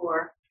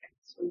before.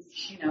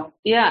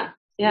 Yeah.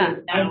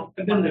 I've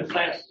been to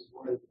classes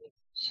where the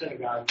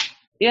synagogue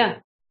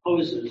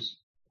poses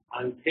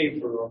on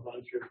paper a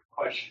bunch of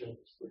questions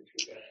that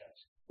you can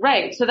ask.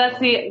 Right. So that's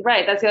the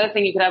other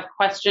thing. You could have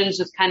questions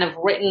just kind of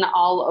written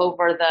all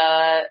over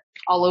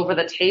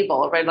the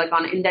table, right? Like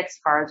on index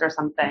cards or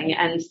something,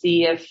 and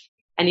see if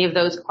any of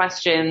those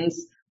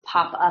questions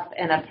pop up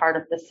in a part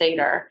of the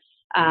Seder,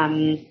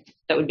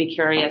 that would be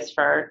curious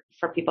for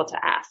people to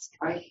ask.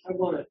 I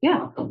want to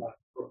talk about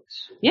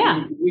books.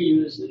 Yeah. We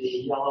use the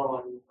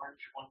yellow and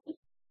orange one.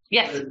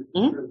 Yes.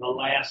 For the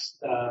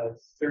last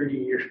 30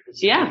 years.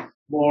 Yeah.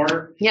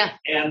 more. Yeah.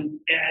 And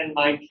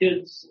my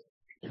kids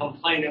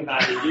complain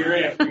about it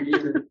year after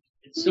year.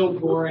 It's so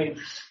boring.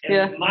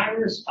 And my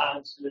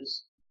response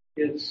is,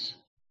 it's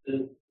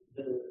the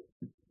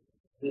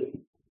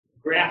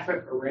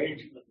graphic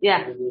arrangement.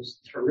 Yeah. It was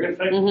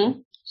terrific.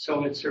 Mm-hmm.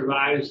 So it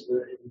survives.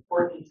 The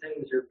important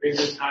things are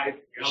bigger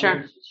type, the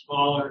others are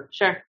smaller.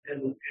 Sure.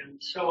 And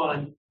so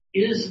on.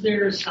 Is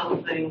there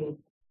something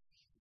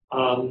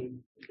that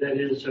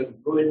is a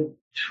good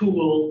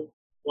tool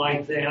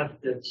like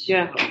that's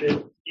a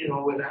bit,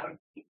 without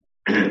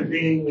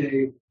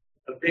being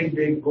a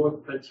big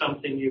book, but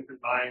something you can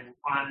buy in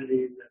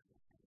quantity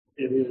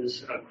that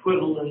is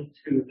equivalent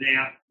to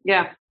that?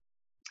 Yeah.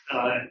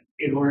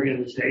 In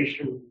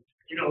organization,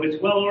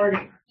 it's well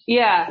organized.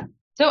 Yeah.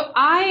 So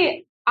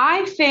I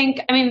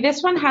think,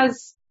 this one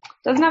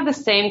doesn't have the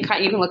same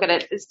kind, you can look at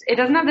it. It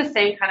doesn't have the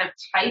same kind of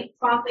tight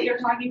font that you're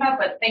talking about,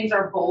 but things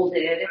are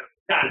bolded.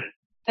 Got it.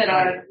 That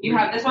are, you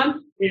have this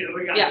one? Yeah,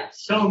 we got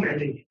so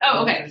many.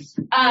 Oh, okay.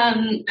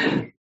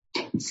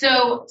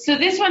 So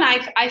this one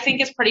I think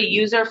is pretty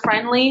user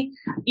friendly.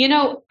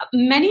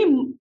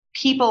 Many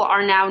people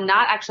are now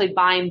not actually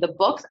buying the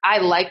books. I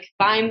like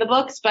buying the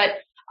books, but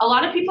a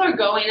lot of people are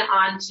going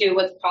on to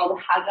what's called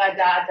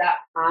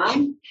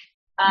Haggadah.com,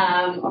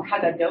 or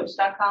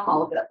Haggadot.com. I'll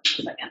look it up in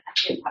a second. I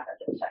think it's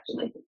Haggadah,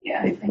 actually.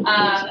 Yeah, I think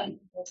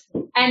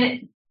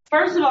and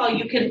first of all,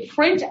 you can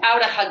print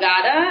out a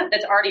Haggadah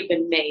that's already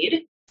been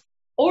made,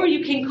 or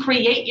you can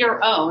create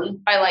your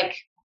own by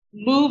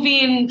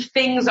moving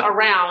things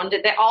around.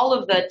 That all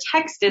of the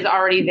text is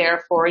already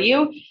there for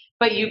you,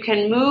 but you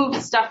can move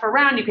stuff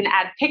around. You can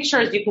add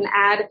pictures. You can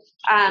add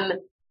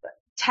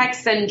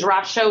text and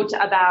drashot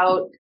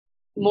about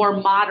more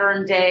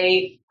modern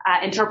day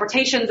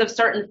interpretations of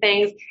certain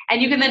things,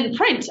 and you can then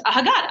print a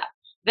Haggadah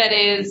that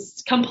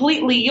is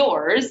completely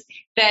yours,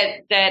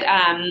 that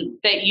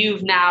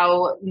you've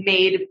now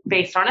made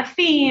based on a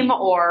theme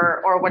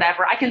or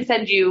whatever. I can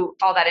send you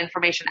all that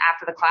information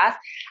after the class.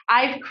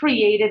 I've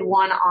created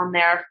one on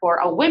there for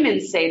a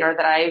women's Seder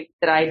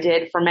that I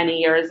did for many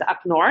years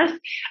up north,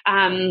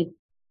 and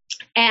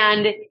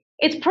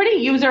it's pretty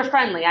user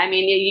friendly.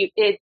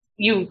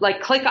 You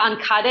click on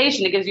Kadesh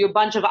and it gives you a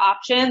bunch of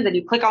options, and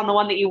you click on the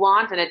one that you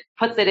want and it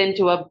puts it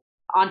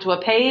onto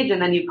a page,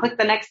 and then you click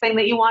the next thing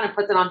that you want and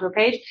puts it onto a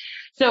page.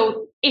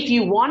 So if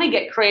you want to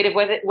get creative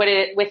with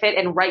it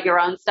and write your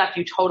own stuff,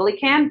 you totally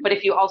can. But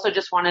if you also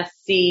just want to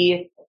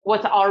see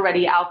what's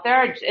already out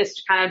there,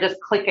 it's kind of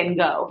just click and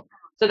go.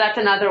 So that's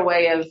another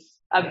way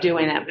of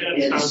doing it.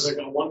 That sounds like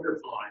a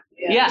wonderful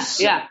idea. Yeah.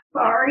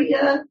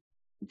 Safaria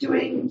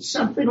doing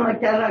something like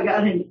that. I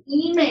got an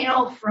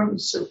email from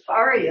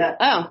Safaria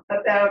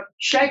about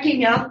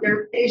checking out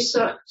their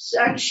Pesach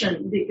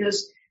section,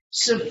 because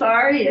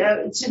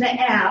Safaria, it's an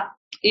app,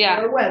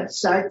 their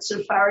website,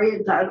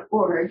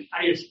 safaria.org.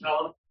 How do you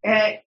spell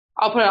it?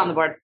 I'll put it on the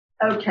board.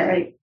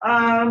 Okay.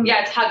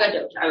 It's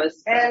Haggadot.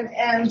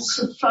 And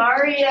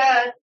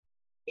Safaria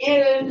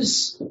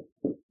is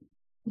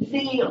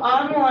the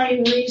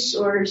online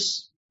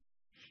resource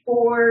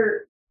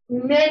for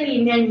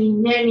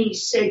many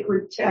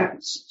sacred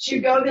texts.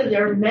 You go to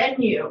their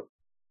menu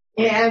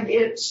and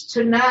it's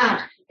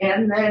Tanakh,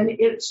 and then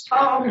it's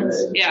Talmud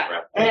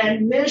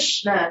and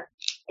Mishnah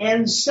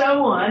and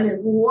so on.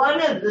 And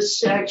one of the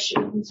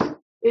sections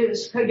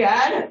is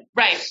Haggadah.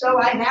 Right. So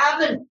I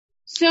haven't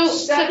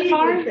studied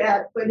with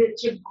that, but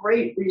it's a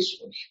great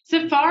resource.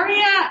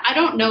 Safaria, I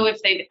don't know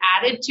if they've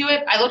added to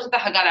it. I looked at the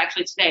Haggadah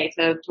actually today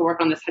to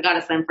work on this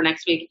Haggadah slam for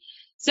next week.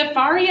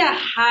 Safaria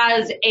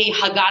has a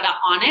Haggadah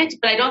on it,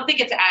 but I don't think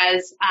it's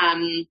as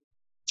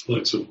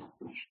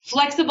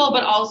flexible,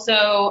 but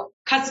also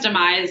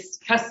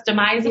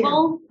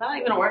customizable, not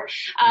even a word,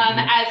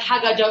 as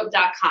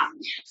Haggadot.com.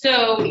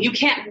 So you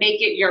can't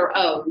make it your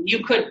own.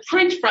 You could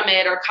print from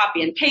it or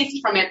copy and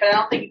paste from it, but I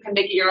don't think you can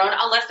make it your own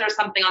unless there's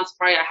something on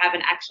Safaria I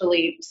haven't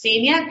actually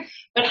seen yet.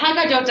 But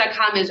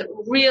Haggadot.com is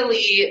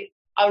really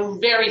a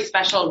very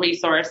special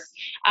resource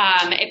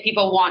if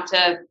people want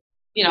to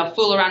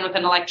fool around with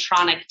an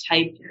electronic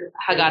type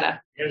Haggadah.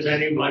 Has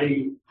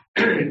anybody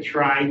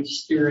tried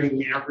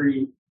steering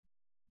every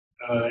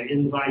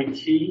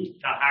invitee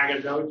to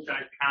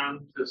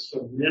Haggadot.com to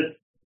submit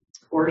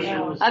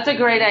portions? That's a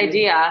great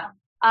idea.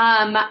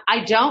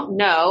 I don't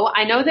know.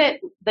 I know that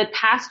the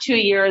past 2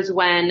 years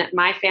when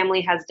my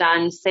family has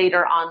done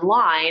Seder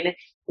online,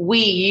 we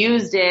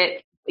used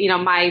it.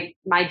 My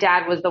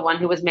dad was the one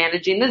who was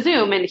managing the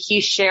Zoom, and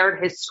he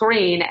shared his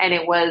screen, and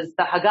it was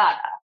the Haggadah.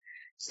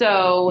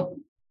 So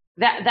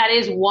that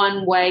is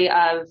one way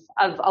of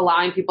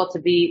allowing people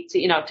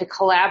to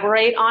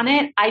collaborate on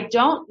it. I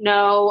don't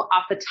know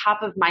off the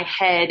top of my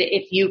head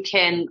if you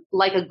can,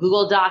 like a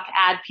Google Doc,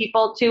 add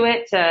people to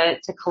it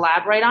to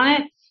collaborate on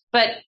it.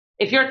 But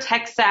if you're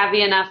tech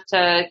savvy enough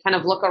to kind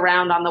of look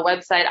around on the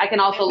website, I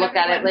can also look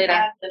at it later.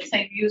 Have the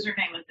same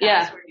username and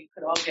password, you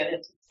could all get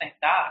into the same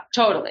doc.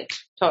 Totally.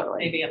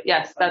 Maybe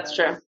yes, that's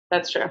true.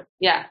 That's true.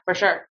 Yeah, for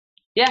sure.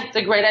 Yeah, it's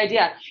a great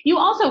idea. You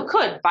also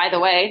could, by the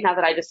way, now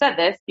that I just said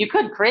this, you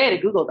could create a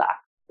Google Doc,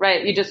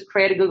 right? You just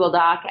create a Google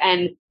Doc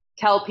and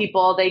tell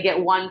people they get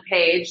one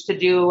page to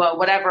do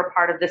whatever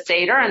part of the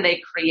Seder, and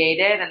they create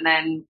it, and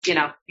then,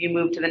 you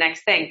move to the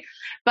next thing.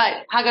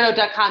 But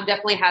Haggadot.com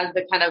definitely has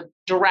the kind of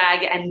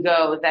drag and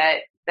go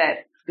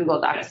that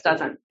Google Docs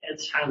doesn't. It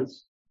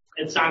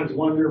sounds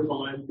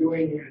wonderful. I'm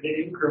doing an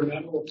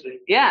incremental thing.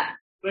 Yeah.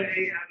 But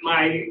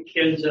my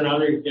kids and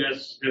other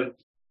guests have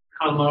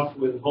come up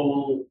with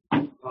whole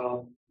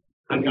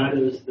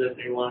Haggadahs that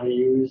they want to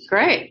use.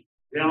 Great.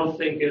 They'll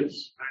think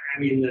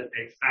that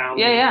they found.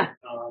 Yeah.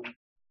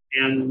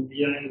 And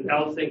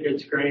they'll think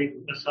it's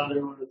great. This other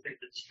one will think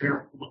it's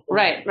terrible.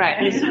 Right.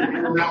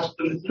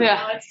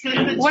 Yeah.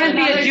 Wouldn't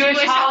be a Jewish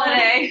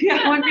holiday.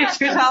 Wouldn't be a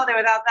Jewish holiday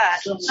without that.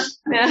 So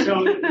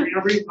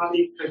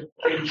everybody could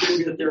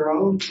contribute their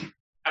own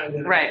kind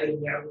of right.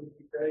 thing. That would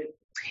be great.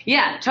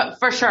 Yeah,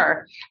 for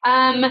sure.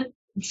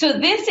 So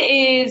this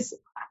is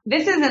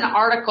an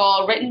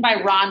article written by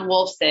Ron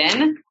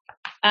Wolfson.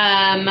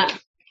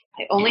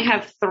 I only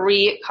have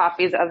 3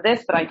 copies of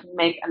this, but I can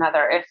make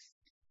another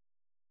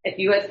if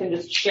you guys can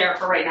just share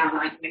for right now, then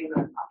I can make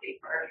another copy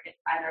for if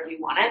either of you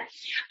want it.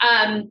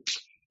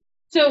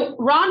 So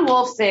Ron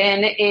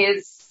Wolfson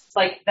is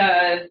like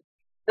the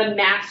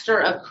master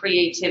of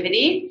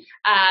creativity.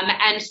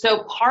 And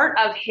so part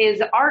of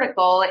his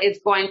article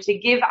is going to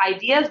give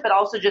ideas, but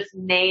also just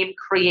name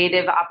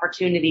creative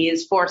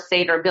opportunities for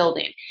Seder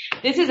building.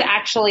 This is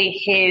actually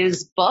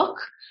his book,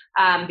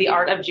 The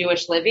Art of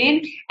Jewish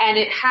Living, and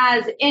it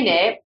has in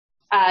it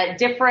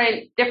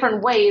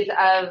different ways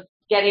of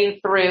getting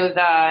through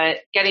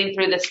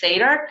the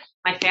Seder.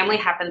 My family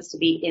happens to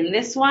be in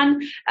this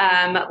one,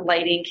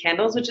 lighting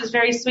candles, which is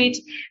very sweet.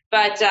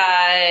 But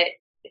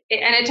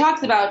and it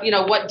talks about,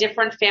 what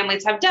different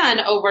families have done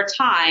over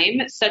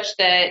time, such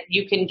that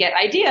you can get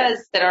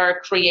ideas that are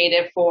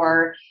creative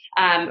for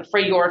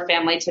your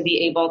family to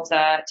be able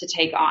to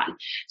take on.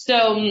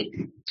 So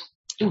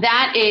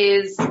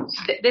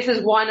this is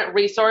one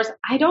resource.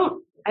 I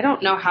don't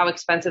know how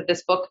expensive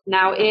this book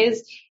now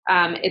is.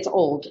 It's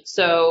old,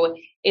 so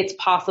it's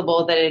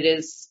possible that it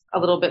is a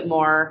little bit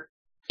more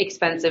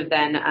expensive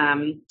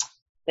than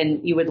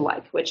you would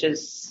like, which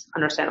is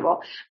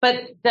understandable.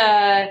 But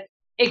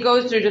it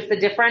goes through just the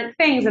different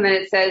things, and then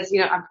it says,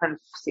 I'm trying to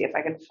see if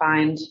I can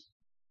find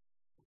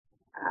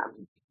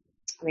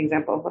an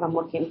example of what I'm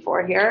looking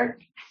for here.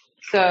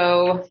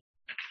 So,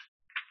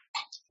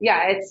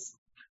 yeah,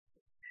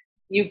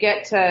 you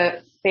get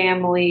to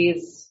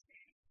families.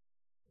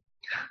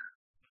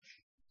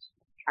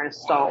 I'm trying to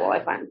stall while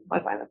I find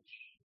them.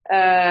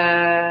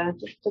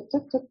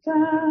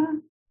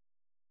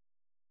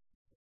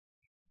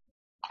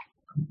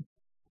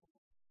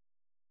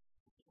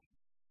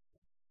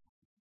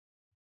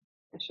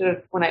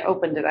 When I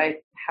opened it, I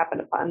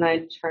happened upon, and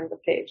I turned the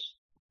page.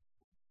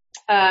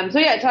 So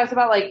yeah, it talks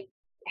about like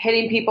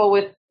hitting people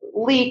with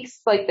leeks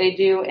like they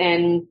do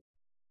in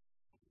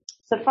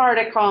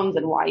Sephardic homes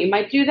and why you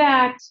might do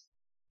that.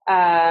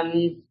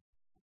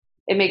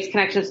 It makes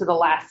connections to the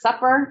Last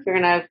Supper. If you're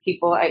going to have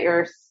people at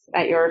your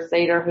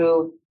Seder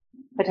who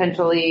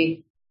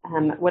potentially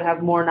would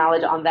have more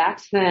knowledge on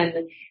that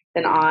than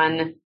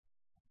on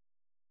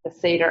the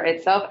Seder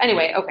itself.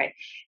 Anyway, okay.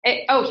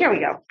 Here we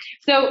go.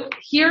 So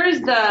here's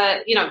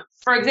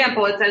for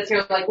example, it says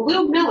here, like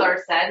Lou Miller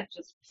said,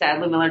 just sad,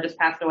 Lou Miller just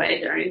passed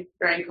away during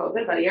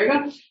COVID about a year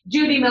ago.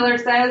 Judy Miller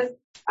says,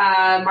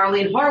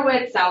 Marlene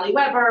Horowitz, Sally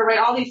Weber, right?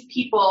 All these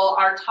people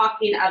are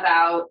talking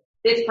about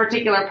this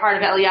particular part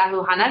of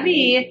Eliyahu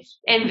Hanavi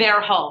in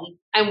their home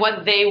and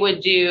what they would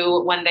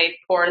do when they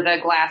pour the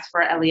glass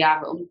for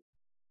Eliyahu.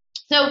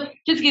 So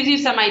just gives you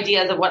some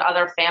ideas of what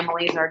other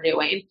families are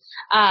doing.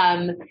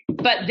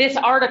 But this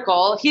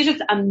article, he's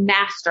just a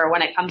master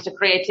when it comes to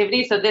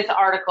creativity. So this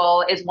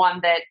article is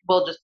one that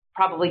will just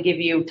probably give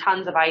you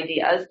tons of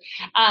ideas.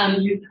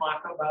 Can you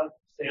talk about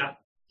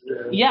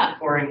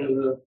pouring of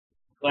the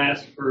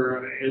glass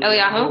for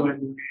Eliyahu?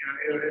 And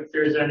if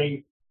there's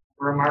any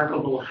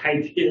remarkable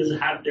ideas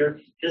out there,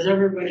 because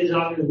everybody's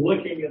always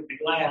looking at the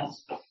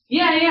glass.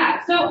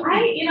 Yeah. So by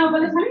the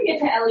time you get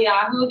to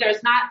Eliyahu,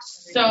 there's not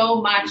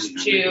so much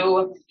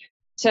to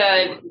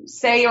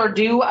say or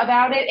do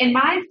about it. In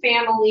my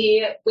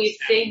family, we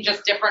sing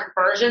just different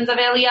versions of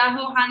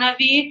Eliyahu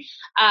Hanavi.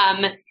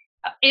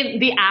 In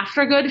the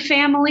Aftergood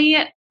family,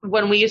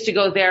 when we used to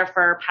go there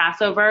for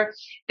Passover,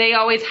 they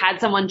always had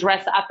someone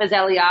dress up as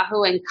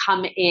Eliyahu and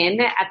come in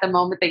at the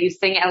moment that you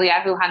sing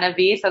Eliyahu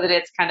Hanavi, so that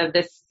it's kind of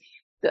this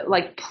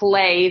like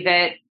play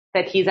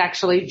that he's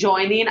actually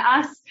joining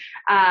us.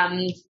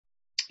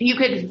 You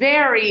could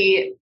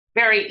very,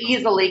 very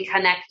easily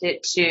connect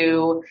it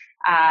to,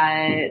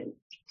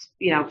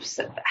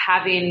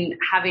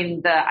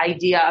 having the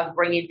idea of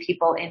bringing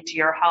people into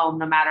your home,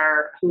 no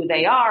matter who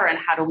they are, and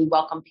how do we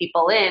welcome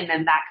people in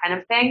and that kind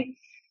of thing.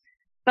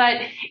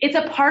 But it's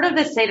a part of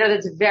the Seder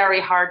that's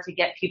very hard to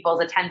get people's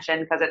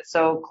attention because it's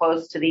so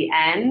close to the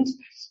end.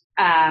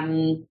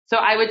 So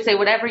I would say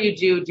whatever you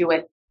do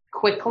it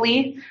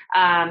quickly.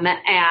 And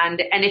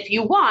if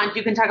you want,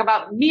 you can talk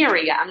about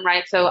Miriam,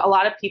 right? So a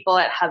lot of people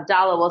at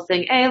Havdalah will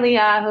sing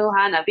Eliyahu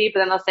Hanavi, but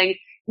then they'll sing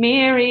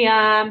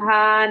Miriam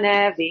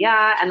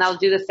HaNeviah, and they'll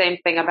do the same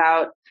thing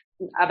about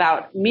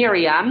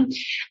Miriam.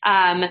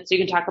 So you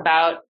can talk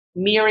about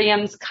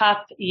Miriam's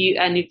cup,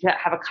 and you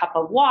have a cup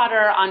of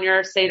water on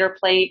your Seder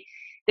plate.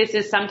 This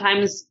is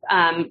sometimes,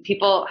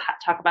 people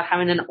talk about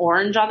having an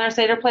orange on their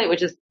Seder plate,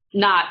 which is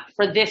not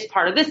for this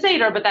part of the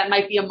Seder, but that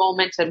might be a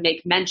moment to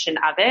make mention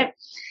of it.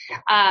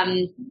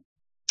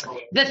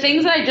 The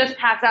things that I just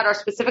passed out are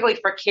specifically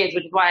for kids,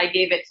 which is why I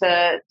gave it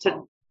to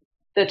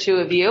the two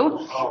of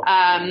you.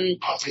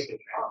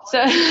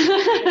 So,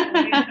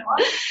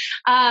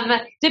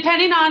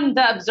 depending on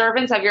the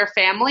observance of your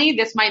family,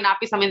 this might not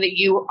be something that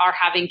you are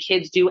having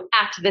kids do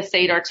at the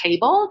Seder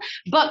table,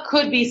 but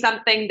could be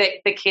something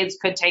that the kids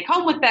could take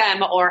home with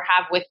them or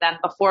have with them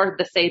before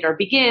the Seder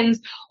begins.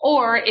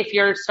 Or if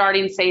you're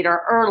starting Seder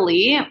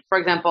early, for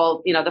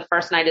example, the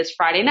first night is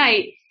Friday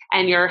night,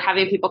 and you're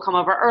having people come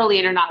over early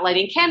and you're not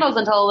lighting candles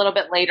until a little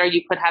bit later,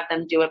 you could have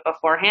them do it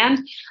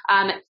beforehand.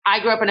 I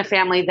grew up in a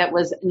family that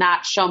was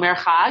not Shomer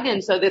Chag,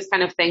 and so this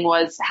kind of thing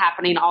was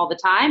happening all the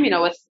time,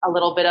 with a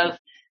little bit of,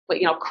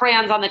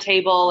 crayons on the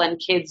table and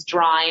kids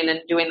drawing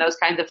and doing those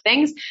kinds of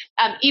things.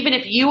 Even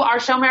if you are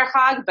Shomer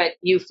Chag, but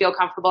you feel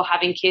comfortable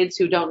having kids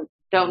who don't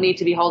need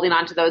to be holding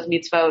on to those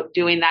mitzvot,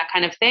 doing that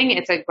kind of thing,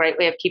 it's a great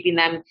way of keeping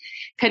them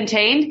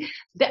contained.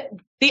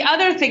 The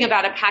other thing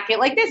about a packet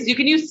like this is you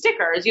can use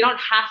stickers. You don't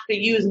have to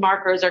use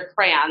markers or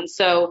crayons.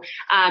 So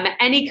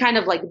any kind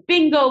of like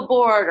bingo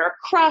board or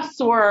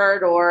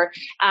crossword or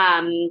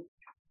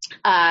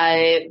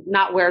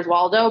not Where's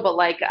Waldo, but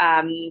like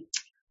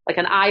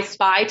an I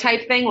Spy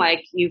type thing,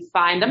 like you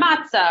find a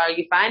matzah or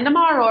you find a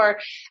maror,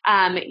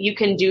 you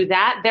can do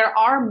that. There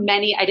are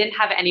many, I didn't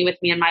have any with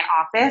me in my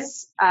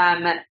office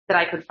that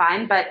I could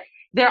find, but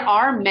there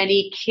are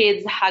many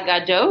kids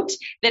Haggadot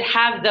that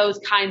have those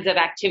kinds of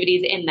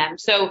activities in them.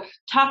 So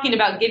talking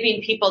about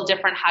giving people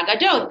different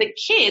Haggadot, the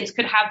kids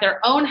could have their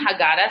own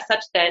Haggadah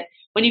such that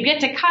when you get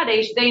to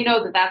Kaddish, they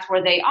know that that's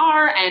where they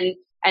are and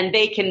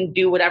they can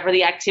do whatever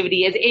the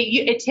activity is.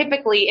 It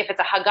typically, if it's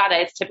a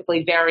Haggadah, it's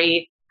typically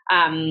very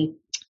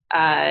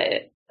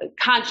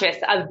conscious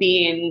of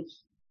being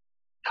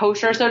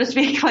kosher, so to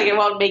speak. Like it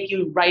won't make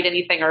you write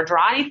anything or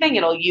draw anything.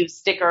 It'll use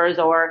stickers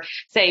or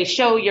say,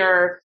 show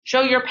your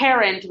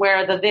parent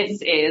where the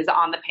this is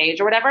on the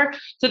page or whatever.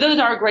 So those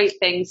are great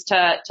things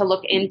to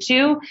look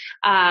into.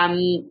 Are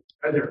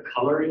there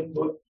coloring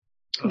books?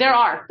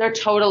 There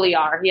totally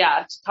are.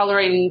 Yeah.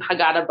 Coloring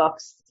Haggadah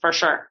books for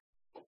sure.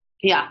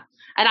 Yeah.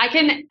 And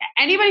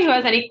anybody who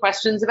has any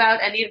questions about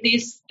any of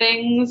these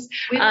things,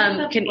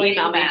 can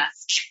email me.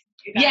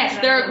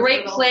 Yes, there are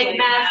great plague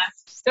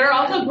masks. There are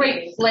also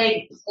great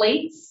plague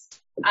plates,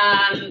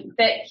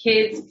 that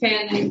kids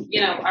can,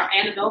 or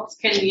animals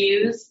can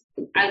use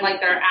as like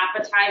their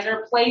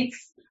appetizer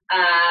plates.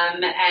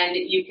 And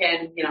you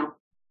can,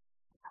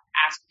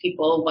 ask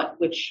people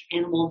which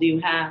animal do you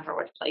have or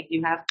which plague do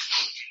you have.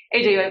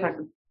 AJ, you have a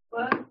question?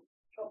 What?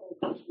 Couple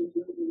questions.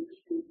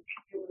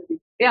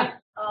 Yeah.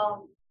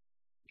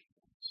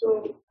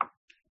 So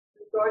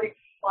regarding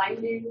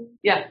finding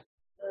the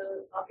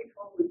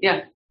afikomen,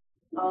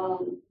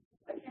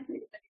 I can't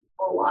think of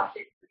any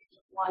logic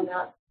reason why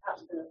that has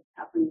to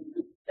happen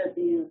at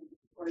the end,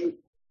 right?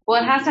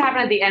 Well, it has to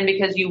happen at the end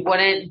because you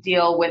wouldn't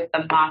deal with the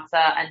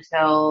matzah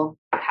until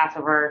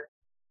Passover,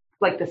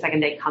 like the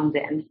second day comes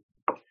in.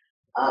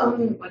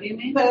 What do you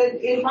mean? But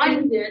if I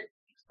did,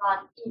 it's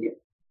not eat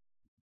it.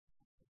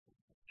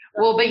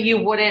 Well, but you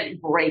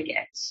wouldn't break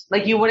it.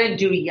 Like you wouldn't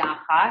do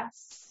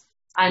yachatz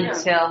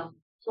until.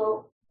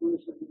 So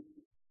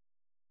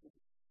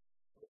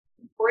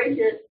break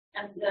it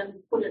and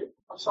then put it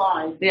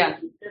aside. Yeah.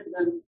 And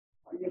then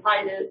you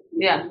hide it.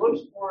 Yeah.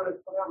 Look for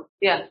it, whatever.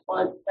 Yeah.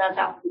 But that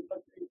happens.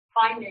 But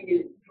finding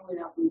it usually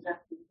happens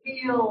after the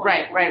meal.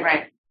 Right.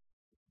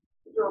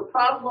 Is there a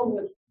problem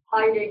with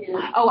hiding it?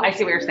 Oh, I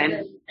see what you're saying.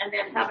 And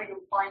then having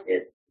them find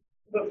it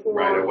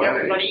before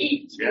everybody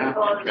eats. Yeah.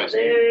 Because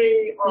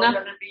they are going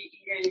to be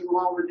eating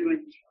while we're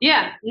doing it.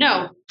 Yeah.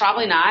 No,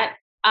 probably not.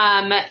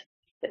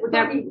 We're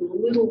talking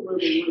little.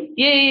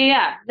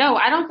 Yeah. No,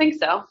 I don't think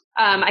so.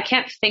 I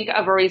can't think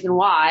of a reason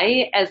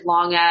why, as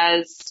long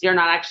as you're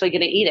not actually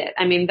going to eat it.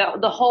 I mean,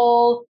 the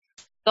whole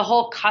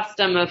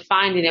custom of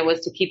finding it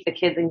was to keep the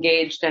kids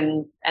engaged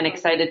and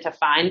excited to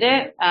find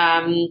it.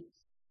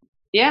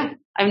 Yeah,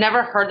 I've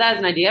never heard that as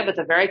an idea, but it's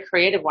a very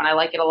creative one. I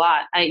like it a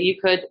lot.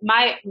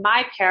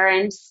 My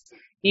parents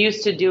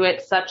used to do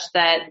it such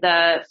that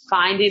the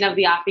finding of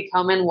the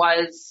afikomen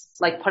was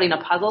like putting a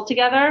puzzle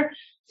together.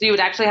 So you would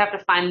actually have to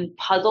find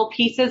puzzle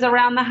pieces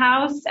around the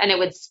house, and it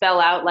would spell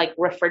out like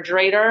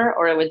refrigerator,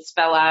 or it would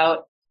spell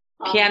out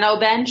piano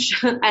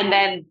bench, and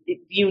then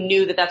you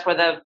knew that that's where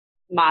the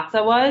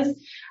matzah was.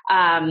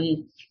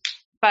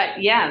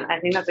 But yeah, I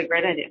think that's a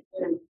great idea.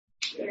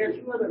 I have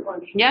two other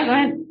questions. Yeah, go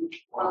ahead.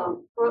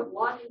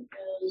 One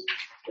is,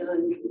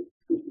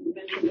 you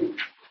mentioned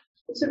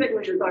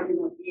specifically you're talking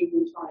about being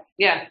inside.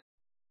 Yeah.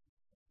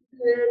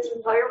 It's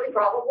entirely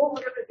probable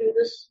we're going to do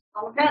this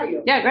on a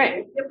patio. Yeah,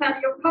 great. The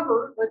patio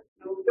cover, but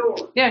no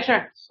door. Yeah,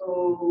 sure.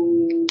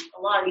 So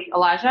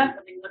Elijah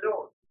opening the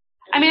door.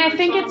 I mean, I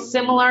think it's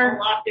similar.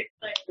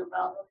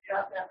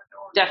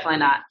 Definitely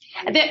not.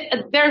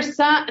 There's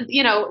some,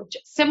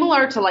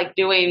 similar to like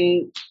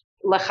doing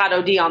Lecha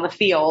Dodi on the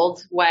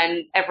field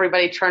when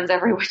everybody turns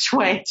every which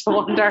way to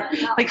wonder,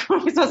 like, where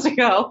are we supposed to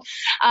go?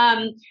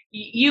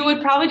 You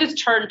would probably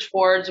just turn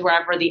towards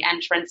wherever the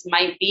entrance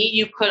might be.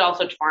 You could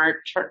also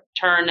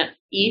turn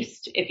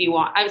east if you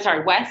want.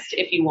 West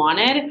if you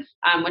wanted,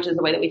 which is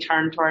the way that we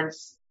turn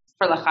towards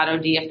for Lecha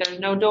Dodi if there's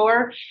no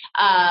door.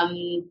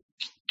 I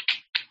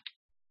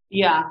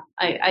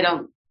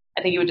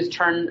think you would just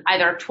turn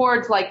either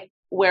towards like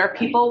where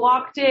people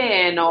walked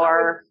in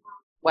or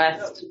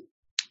west.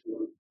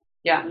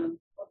 Yeah.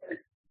 Okay.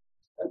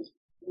 That's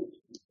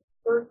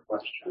third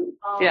question.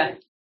 Yeah.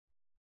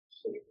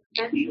 So you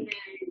mentioned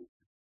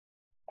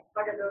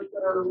those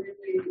that are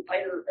really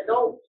either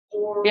adults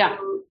or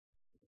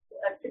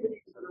activities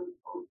that are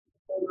for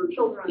older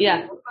children.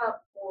 Yeah. What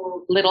about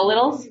for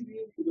littles?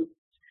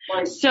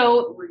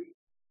 So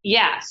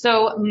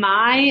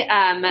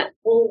my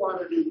whole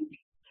lot of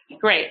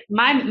great.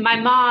 My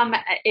mom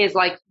is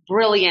like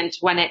brilliant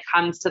when it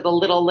comes to the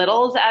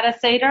littles at a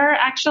Seder,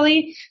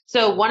 actually.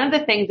 So one of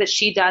the things that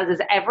she does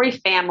is every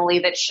family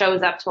that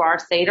shows up to our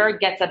Seder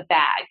gets a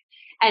bag.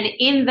 And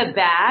in the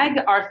bag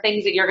are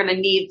things that you're going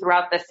to need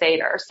throughout the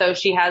Seder. So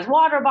she has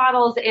water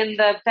bottles in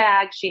the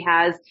bag. She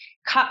has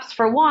cups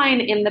for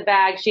wine in the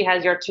bag. She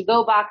has your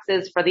to-go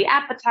boxes for the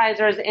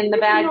appetizers in the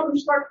bag.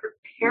 Start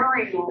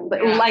preparing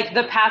like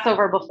the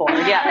Passover before.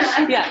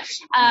 Yeah.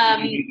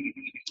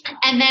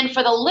 And then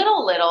for the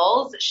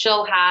littles,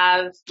 she'll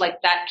have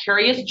like that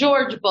Curious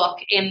George book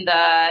in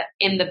the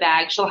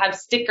bag. She'll have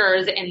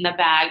stickers in the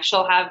bag.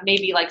 She'll have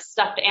maybe like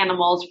stuffed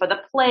animals for the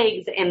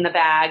plagues in the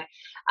bag.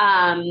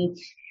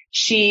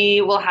 She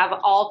will have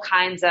all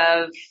kinds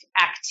of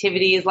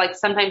activities. Like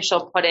sometimes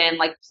she'll put in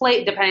like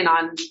depending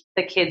on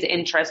the kid's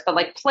interest, but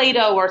like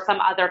Play-Doh or some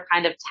other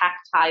kind of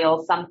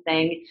tactile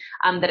something,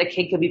 that a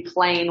kid could be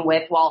playing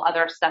with while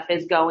other stuff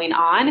is going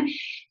on.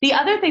 The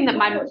other thing that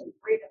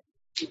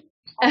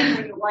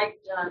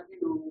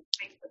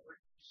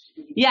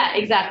yeah,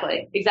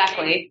 exactly.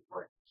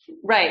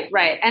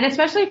 Right. And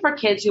especially for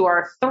kids who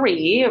are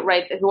 3,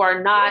 right, who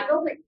are not,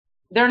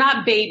 they're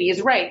not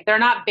babies, right? They're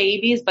not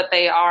babies, but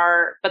they're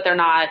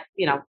not,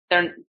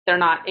 they're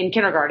not in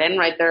kindergarten,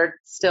 right?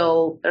 They're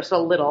still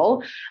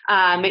little.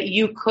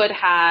 You could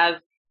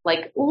have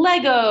like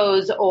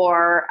Legos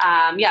or,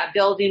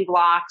 building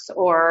blocks,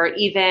 or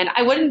even,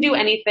 I wouldn't do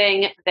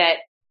anything that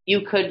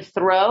you could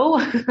throw,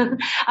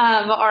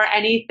 or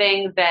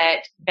anything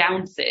that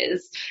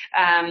bounces,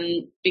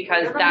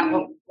 because that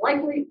will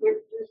likely, there's a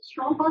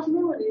strong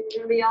possibility you're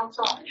going to be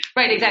outside.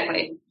 Right,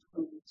 exactly.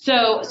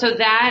 So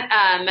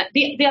that,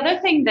 the other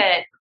thing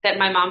that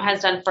my mom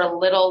has done for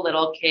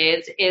little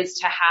kids is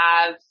to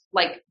have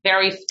like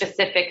very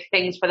specific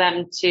things for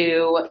them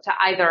to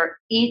either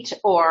eat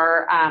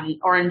or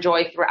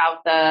enjoy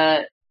throughout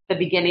the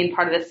beginning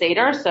part of the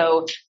Seder.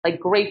 So like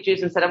grape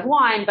juice instead of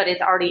wine, but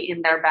it's already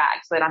in their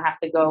bag, so they don't have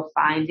to go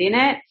finding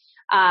it.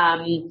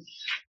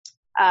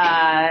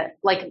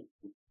 Like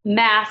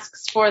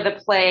masks for the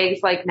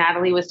plagues, like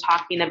Natalie was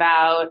talking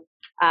about,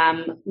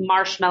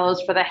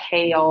 marshmallows for the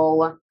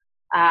hail,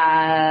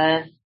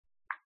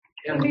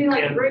 You mean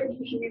like grape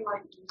juice? You mean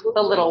like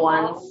the little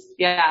ones?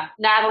 Yeah.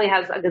 Natalie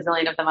has a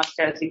gazillion of them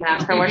upstairs. You can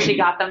ask her where she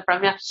got them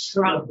from. Yeah.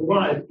 From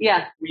blood.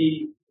 Yeah.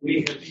 We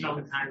have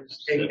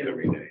sometimes taken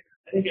every day.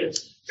 I think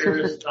it's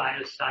ferrous thiazide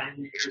or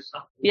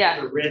something. Yeah.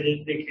 It's a red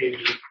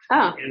indicator.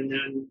 Oh. And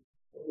then,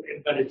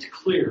 but it's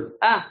clear.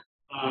 Ah.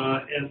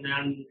 And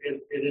then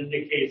it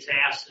indicates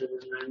acid,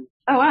 and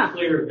then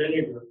clear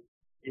vinegar.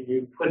 And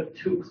you put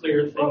 2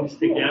 clear things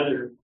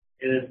together,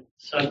 and it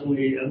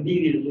suddenly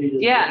immediately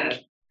is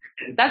red.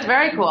 That's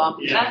very cool.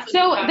 Yeah.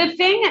 So the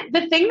thing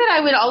that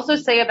I would also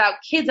say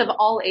about kids of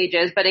all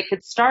ages, but it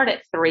could start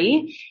at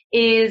 3,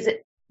 is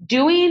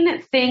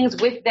doing things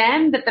with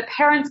them that the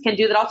parents can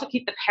do that also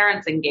keep the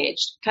parents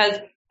engaged. Because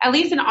at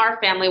least in our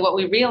family, what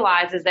we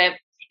realize is that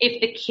if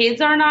the kids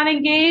are not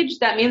engaged,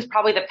 that means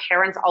probably the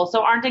parents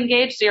also aren't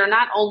engaged. So you're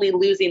not only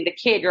losing the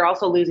kid, you're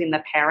also losing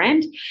the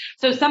parent.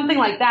 So something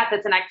like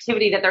that's an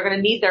activity that they're going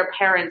to need their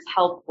parents'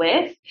 help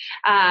with,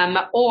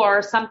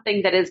 or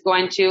something that is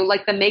going to,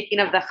 like the making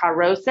of the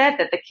charoset,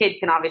 that the kid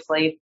can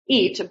obviously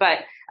eat, but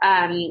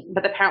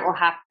the parent will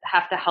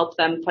have to help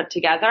them put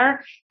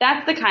together.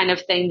 That's the kind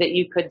of thing that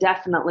you could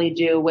definitely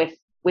do with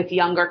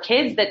younger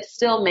kids that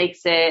still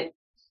makes it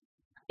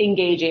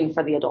engaging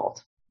for the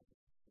adult.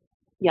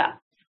 Yeah.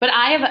 But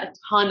I have a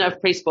ton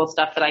of preschool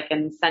stuff that I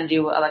can send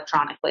you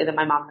electronically that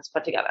my mom has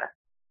put together.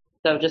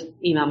 So just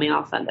email me and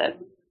I'll send it.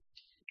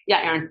 Yeah,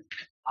 Aaron.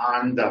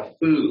 On the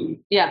food.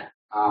 Yeah.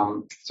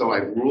 So I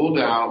ruled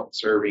out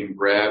serving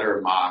bread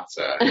or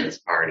matzah as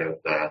part of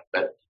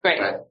but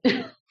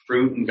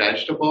fruit and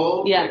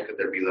vegetables. Yeah. Like, could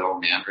there be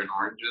little mandarin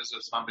oranges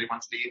if somebody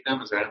wants to eat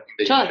them? Is there anything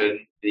that Sure. you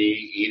shouldn't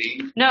be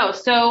eating? No.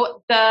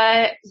 So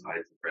besides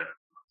the bread.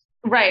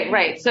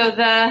 Right. So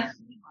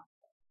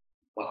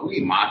well,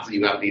 matzah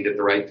you have to eat at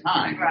the right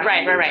time.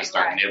 Right.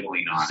 Start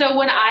nibbling on it. So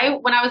when I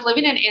was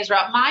living in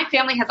Israel, my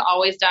family has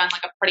always done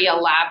like a pretty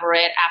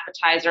elaborate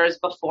appetizers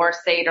before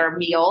Seder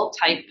meal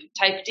type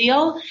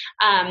deal.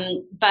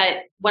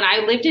 But when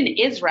I lived in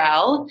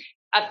Israel,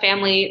 a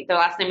family, their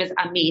last name is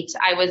Amit.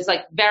 I was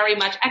like very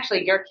much,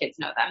 actually your kids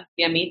know them,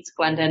 the Amits,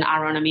 Glenda and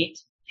Aaron Amit.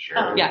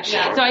 Sure. Yeah.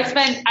 Sure. So I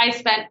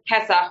spent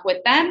Pesach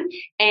with them,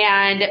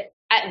 and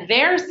at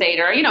their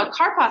Seder,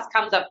 Karpas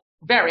comes up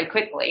very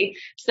quickly.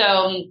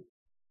 So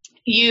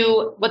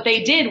what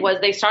they did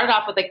was they started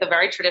off with like the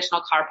very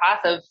traditional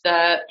karpas of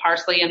the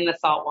parsley and the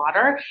salt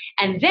water.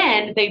 And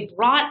then they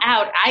brought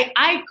out,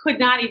 I could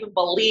not even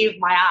believe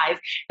my eyes.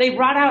 They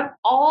brought out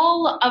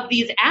all of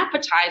these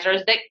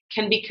appetizers that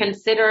can be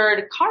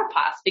considered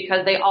karpas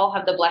because they all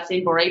have the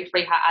blessing Borei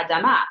Pri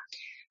Ha'adama.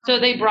 So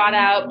they brought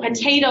out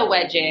potato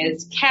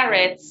wedges,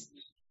 carrots,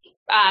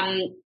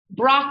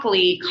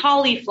 broccoli,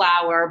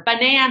 cauliflower,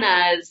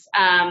 bananas,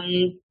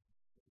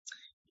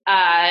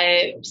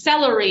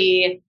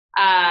 celery,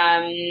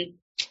 I'm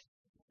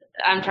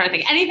trying to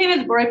think, anything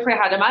that's borei pri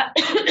ha'adama,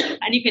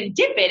 and you can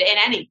dip it in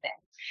anything.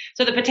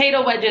 So the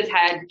potato wedges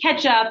had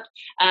ketchup,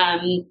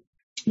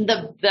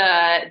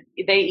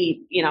 they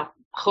eat,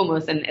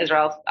 hummus in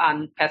Israel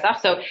on Pesach.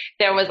 So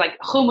there was like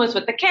hummus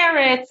with the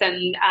carrots,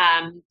 and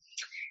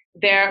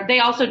they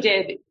also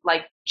did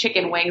like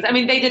chicken wings. I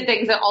mean, they did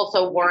things that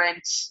also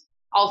weren't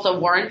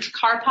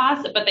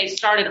karpas, but they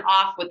started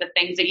off with the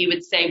things that you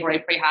would say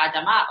borei pri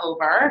ha'adama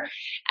over,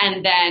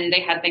 and then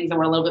they had things that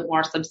were a little bit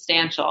more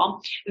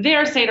substantial.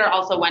 Their Seder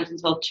also went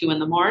until 2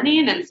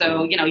 a.m, and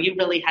so, you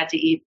really had to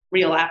eat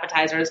real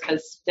appetizers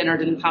because dinner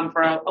didn't come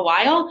for a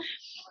while.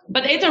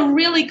 But it's a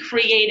really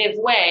creative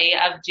way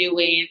of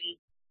doing,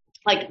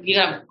 like, you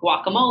have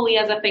guacamole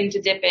as a thing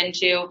to dip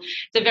into.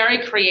 It's a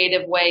very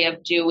creative way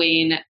of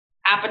doing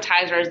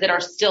appetizers that are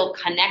still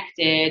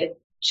connected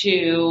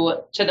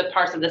to the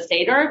parts of the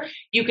Seder.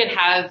 You could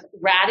have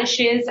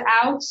radishes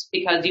out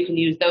because you can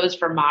use those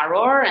for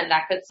maror, and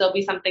that could still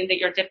be something that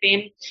you're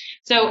dipping.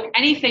 So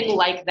anything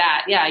like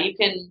that, yeah, you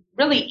can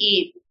really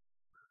eat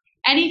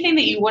anything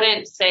that you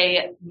wouldn't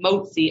say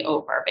motzi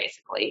over,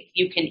 basically.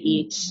 You can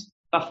eat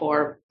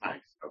before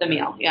the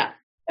meal, yeah.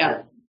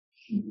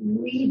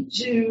 We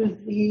do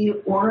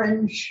the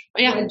orange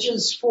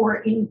wedges for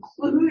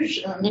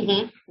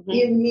inclusion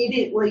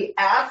immediately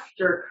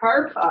after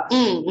karpas.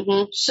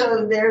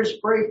 So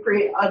there's borei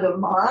pri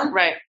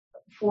ha'adama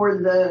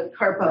for the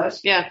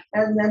karpas,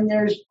 and then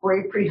there's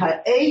borei pri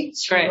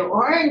ha'etz for the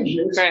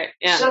oranges.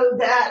 So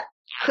that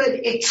could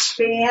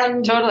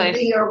expand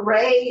the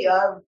array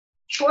of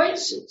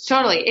choices.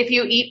 Totally. If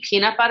you eat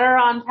peanut butter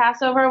on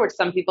Passover, which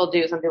some people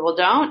do, some people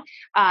don't,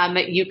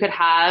 you could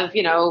have,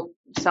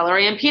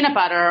 celery and peanut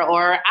butter,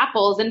 or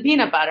apples and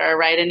peanut butter,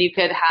 right? And you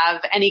could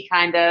have any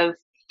kind of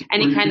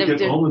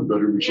almond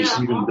butter, which is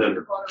even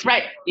better.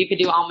 Right. You could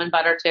do almond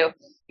butter too.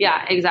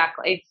 Yeah,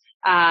 exactly.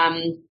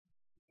 So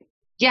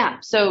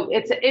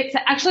it's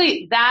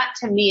actually, that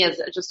to me is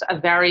just a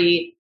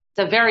very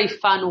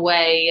fun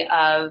way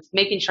of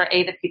making sure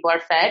that people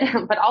are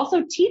fed, but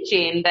also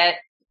teaching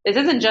that this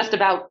isn't just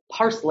about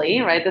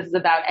parsley, right? This is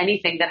about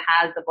anything that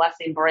has the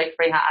blessing borei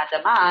pri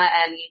ha'adama,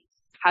 and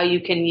how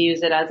you can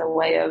use it as a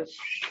way of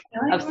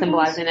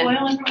symbolizing it.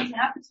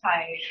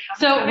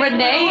 So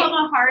Renee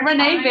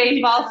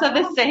Bainball said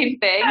the same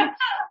thing.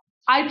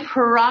 I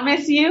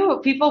promise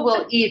you, people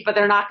will eat, but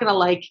they're not going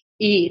to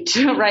eat,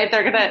 right?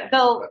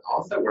 They'll. But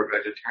also, we're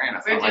vegetarian.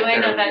 We're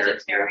doing a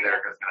vegetarian.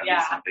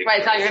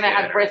 Right. So you're going to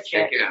have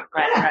brisket.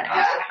 Right.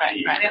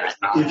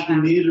 If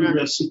you need a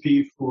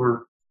recipe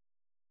for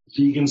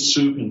vegan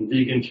soup and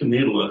vegan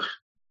knedlach,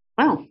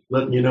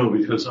 let me know,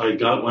 because I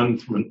got one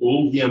from an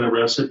old Vienna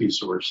recipe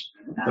source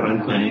that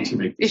I'm planning to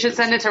make. You should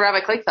send it to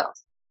Rabbi Klickfeld.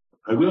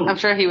 I will. I'm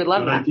sure he would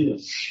love that. Idea.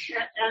 And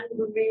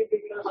for me,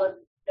 because I've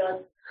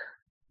got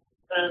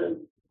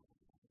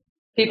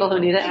people who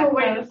need it. a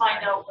way to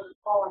find out what's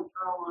falling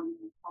through on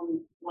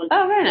what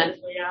very nice.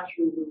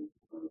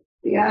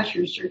 The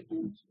ashers are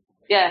things.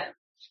 Yeah.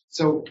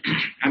 So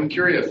I'm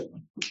curious,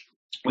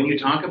 when you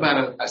talk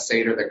about a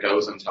Seder that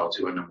goes until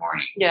 2 a.m.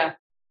 Yeah.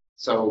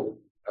 So,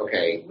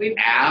 okay,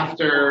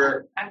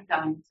 after I'm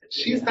dying to.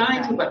 She's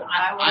dying to, but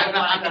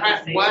I'm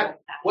trying.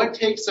 What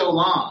takes so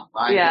long?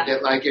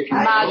 If you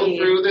go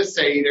through the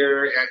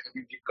Seder, if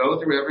you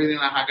go through everything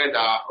in the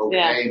Haggadah,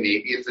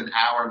 maybe it's an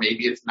hour,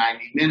 maybe it's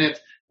 90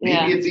 minutes,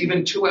 maybe it's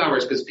even 2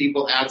 hours because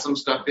people add some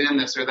stuff in,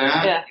 this or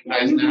that. Yeah. You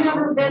guys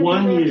know?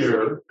 One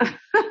year,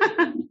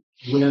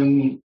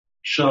 when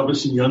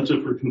Shabbos and Yom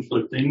Tov were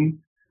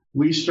conflicting,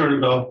 we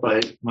started off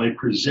by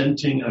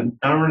presenting an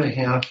hour and a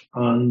half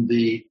on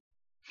the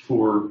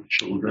 4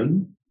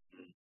 children.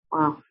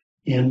 Wow.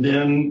 And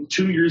then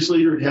 2 years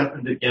later, it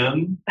happened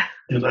again.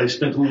 And I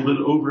spent a little bit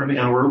over an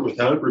hour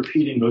without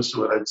repeating most of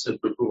what I'd said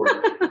before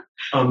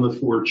on the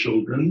 4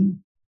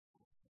 children.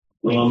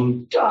 We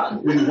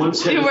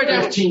once had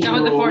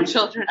 15-year-old. The 4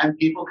 children. And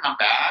people come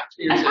back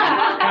to your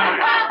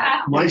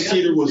My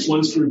Seder was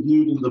once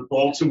reviewed in the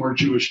Baltimore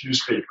Jewish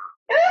newspaper.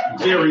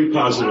 Very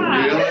positive.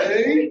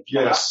 Really?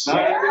 Yes. Not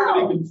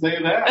everybody can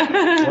say that.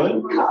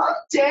 Calm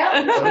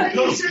down.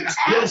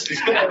 Yes. You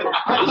have to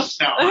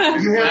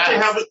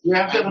have it. You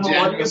have to have an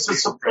audience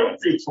that's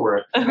appropriate for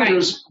it.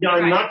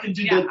 I'm not going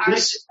to do that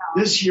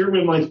this year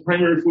when my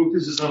primary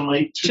focus is on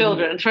my two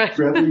children,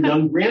 rather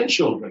young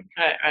grandchildren.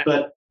 Right.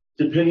 But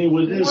depending on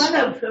what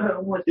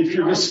it is, if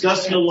you're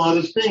discussing a lot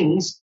of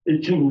things,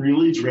 it can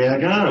really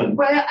drag on.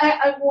 Well,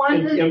 I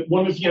wanted. And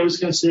one thing I was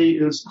going to say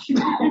is, she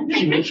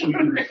mentioned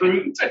we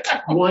recruit.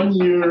 One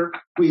year,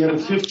 we had a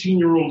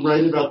 15-year-old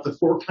write about the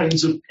 4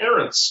 kinds of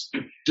parents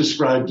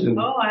described in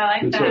I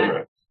like the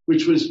program,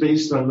 which was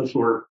based on the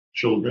 4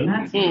 children.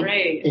 That's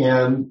great.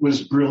 And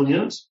was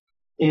brilliant.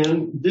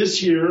 And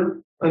this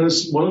year,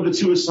 one of the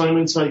 2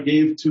 assignments I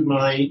gave to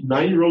my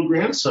 9-year-old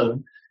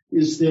grandson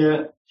is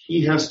that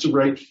he has to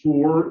write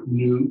 4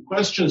 new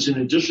questions in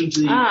addition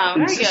to the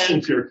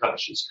existing fear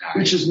conscious,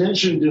 which is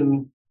mentioned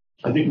in,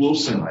 I think,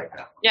 Wilson.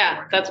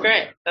 Yeah, that's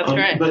great. That's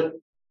great. But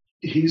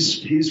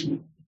he's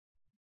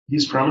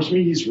promised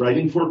me he's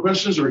writing 4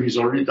 questions, or he's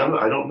already done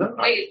it. I don't know.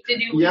 Wait, did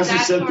you leave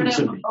that sort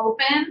of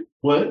open?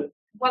 What?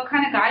 What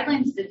kind of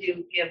guidelines did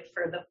you give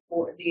for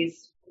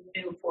these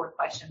new 4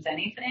 questions?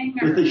 Anything?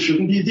 Or? But they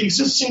shouldn't be the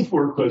existing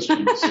 4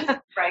 questions.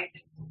 Right.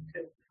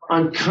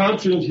 I'm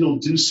confident he'll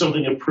do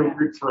something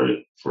appropriate for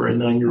a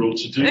 9-year-old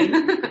to do.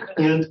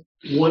 And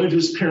one of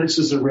his parents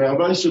is a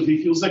rabbi, so if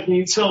he feels like he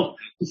needs help,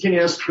 he can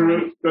ask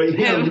him or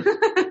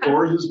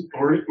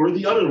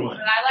the other one.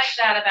 And I like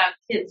that about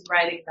kids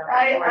writing them.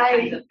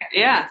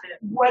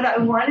 What I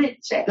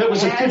wanted to that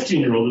was a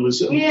 15-year-old. It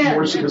was a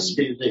more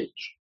sophisticated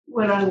age.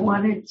 What I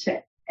wanted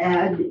to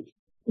add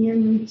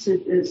into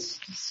this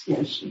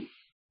discussion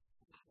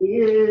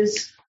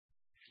is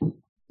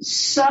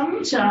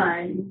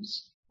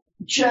sometimes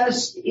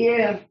just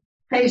if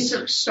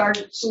Pesach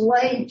starts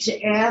late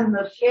and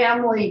the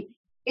family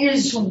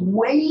is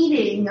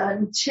waiting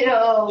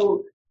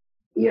until,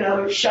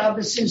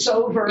 Shabbos is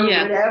over or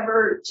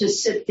whatever to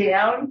sit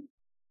down,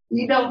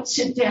 you don't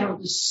sit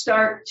down to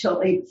start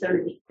till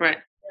 8:30. Right.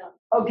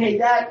 Yeah. Okay,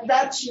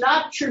 that's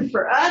not true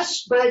for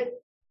us, but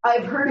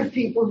I've heard of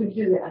people who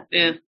do that.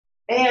 Yeah.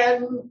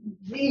 And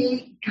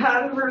the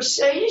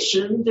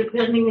conversation,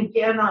 depending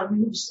again on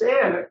who's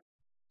there,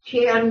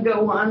 can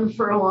go on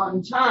for a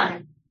long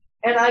time.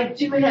 And I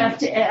do have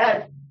to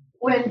add,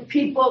 when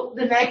people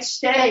the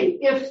next day,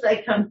 if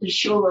they come to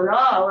shul at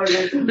all, are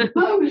like,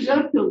 I was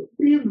up till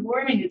 3 in the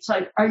morning. It's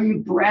like, are you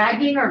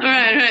bragging or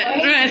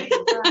right.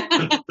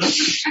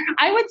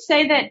 I would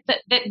say that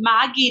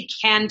Magid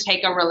can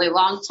take a really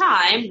long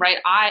time, right?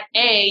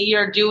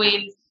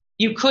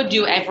 You could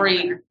do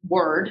every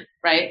word,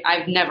 right?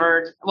 I've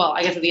never,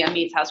 I guess at the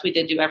Amit's house we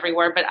did do every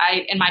word, but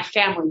in my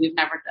family we've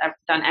never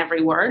done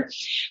every word.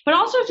 But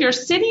also if you're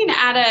sitting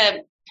at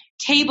a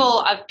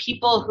table of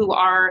people who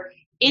are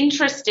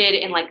interested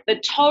in like the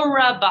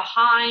Torah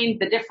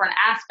behind the different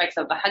aspects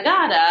of the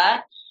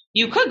Haggadah,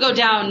 you could go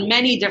down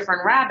many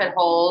different rabbit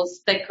holes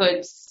that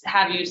could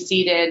have you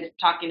seated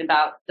talking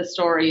about the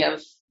story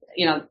of,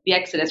 the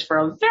Exodus for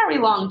a very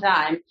long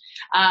time.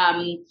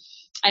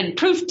 And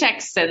proof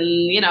texts and,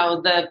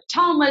 the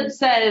Talmud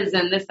says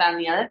and this, that, and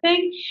the other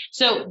thing.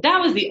 So that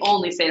was the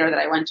only Seder that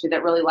I went to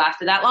that really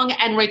lasted that long.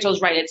 And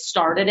Rachel's right. It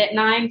started at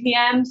 9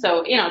 p.m.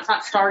 So, it's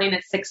not starting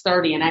at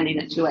 6:30 and ending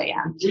at 2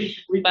 a.m.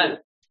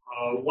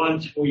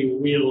 Once we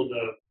wheeled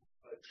a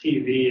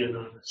TV in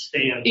on a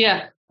stand.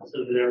 Yeah.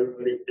 So that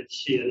everybody could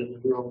see it in the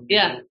room.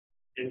 Yeah.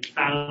 And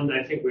found,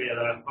 I think we had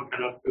to hook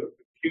it up to a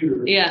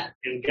computer. Yeah.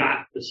 And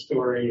got the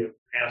story of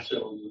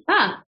Passover.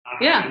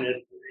 Yeah. And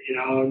it,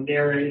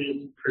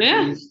 narrated,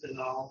 produced, and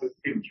all the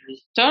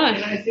pictures.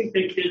 Totally. And I think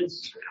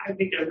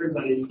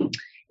everybody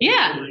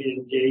really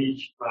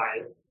engaged by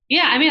it.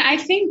 Yeah, I mean, I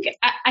think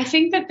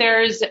that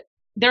there is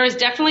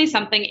definitely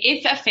something,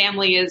 if a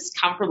family is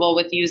comfortable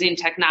with using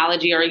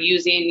technology or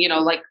using,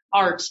 like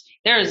art,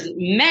 there's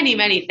many,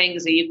 many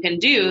things that you can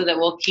do that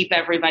will keep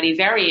everybody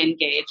very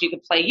engaged. You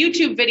could play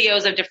YouTube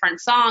videos of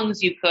different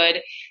songs. You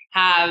could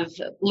have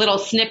little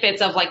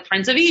snippets of like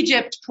Prince of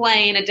Egypt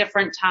playing at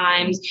different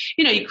times.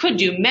 You could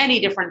do many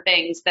different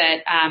things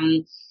that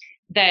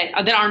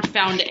aren't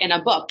found in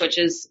a book, which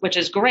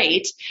is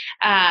great.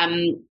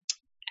 And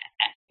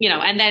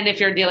then if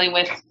you're dealing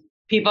with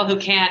people who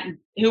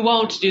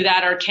won't do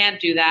that or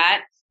can't do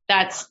that,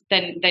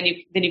 then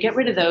you get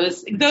rid of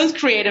those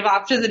creative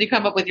options and you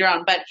come up with your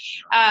own. But,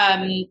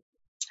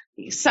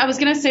 so I was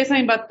going to say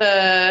something about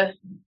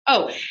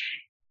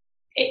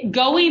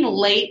going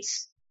late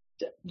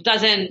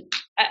doesn't,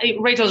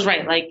 Rachel's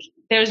right. Like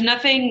there's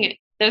nothing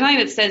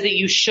that says that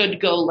you should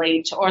go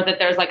late or that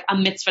there's like a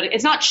mitzvah.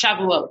 It's not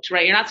Shavuot,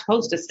 right? You're not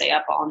supposed to stay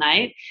up all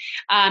night.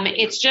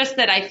 It's just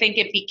that I think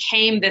it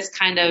became this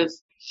kind of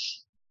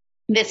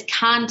this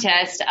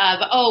contest of,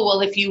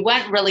 if you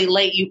went really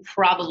late, you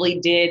probably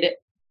did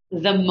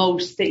the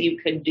most that you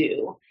could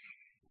do.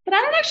 But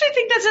I don't actually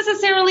think that's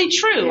necessarily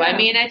true. Yeah. I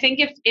mean, I think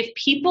if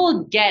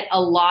people get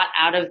a lot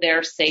out of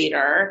their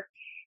Seder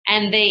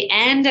and they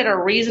end at a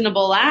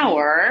reasonable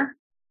hour,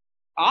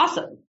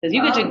 awesome. Because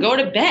you get to go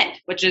to bed,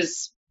 which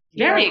is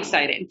Very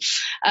exciting.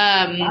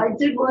 I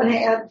did want to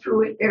add to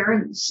what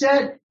Erin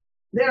said.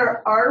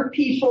 There are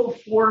people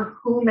for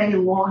whom a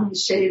long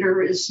Seder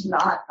is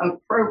not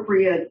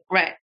appropriate.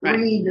 Right.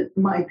 Read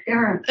my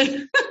parents,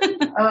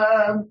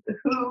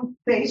 who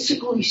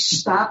basically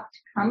stopped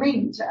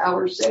coming to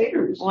our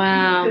Seders.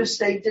 Wow. Because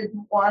they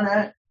didn't want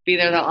to be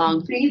there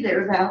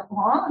that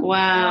long.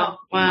 Wow.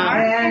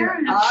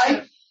 And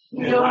to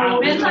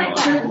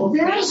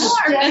this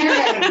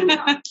day,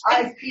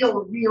 I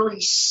feel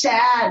really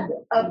sad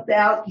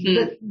about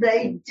that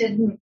they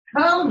didn't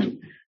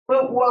come.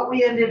 But what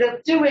we ended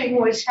up doing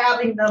was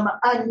having them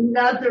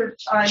another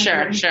time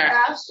during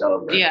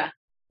Passover. Yeah.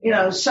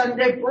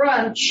 Sunday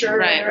brunch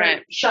or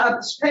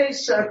Shabbos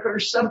Pesach or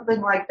something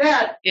like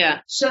that.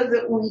 Yeah. So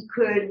that we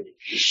could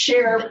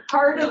share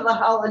part of the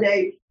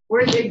holiday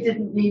where they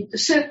didn't need to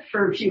sit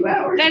for a few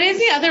hours. That is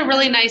the other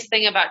really nice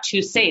thing about two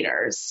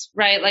Seders,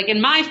 right? Like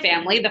in my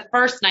family, the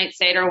first night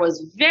Seder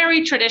was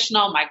very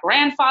traditional. My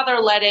grandfather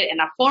led it in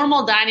a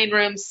formal dining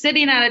room,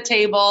 sitting at a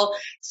table,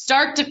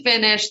 start to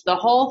finish, the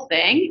whole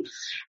thing.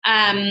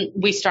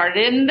 We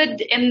started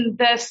in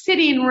the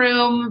sitting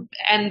room,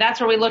 and that's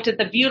where we looked at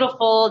the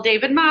beautiful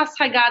David Maas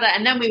Haggadah,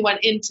 and then we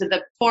went into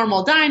the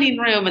formal dining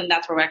room, and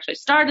that's where we actually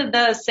started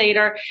the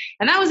Seder.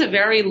 And that was a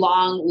very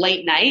long,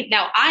 late night.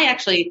 Now, I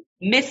actually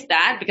missed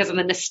that because of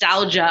the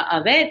nostalgia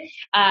of it.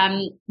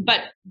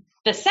 But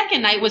the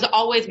second night was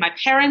always my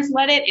parents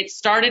led it. It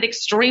started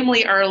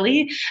extremely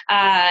early,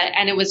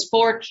 and it was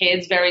for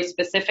kids very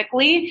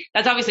specifically.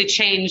 That's obviously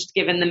changed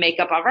given the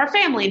makeup of our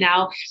family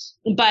now.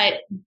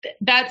 But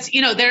that's,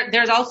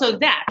 there's also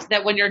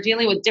that when you're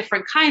dealing with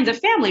different kinds of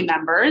family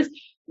members,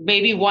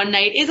 maybe one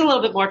night is a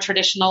little bit more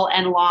traditional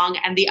and long,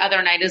 and the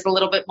other night is a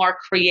little bit more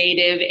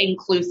creative,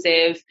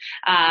 inclusive,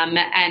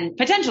 and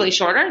potentially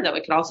shorter, though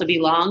it could also be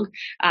long,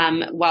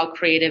 while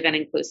creative and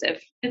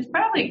inclusive. It's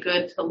probably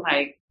good to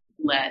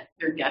let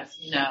your guests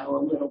know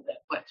a little bit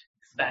what to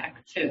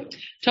expect too.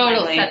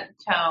 Totally. Set the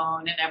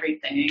tone and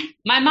everything.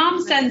 My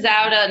mom sends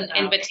out an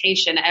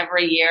invitation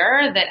every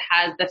year that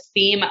has the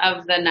theme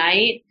of the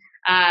night,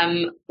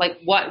 like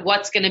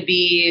what's going to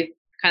be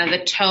kind of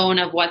the tone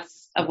of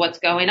what's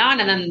going on,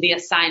 and then the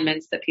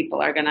assignments that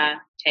people are going to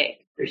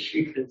take. Does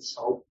she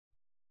consult?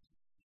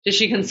 Does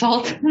she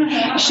consult?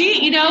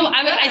 She,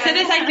 I said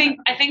this, I think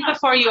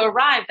before you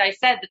arrived, I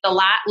said that the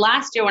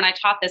last year when I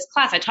taught this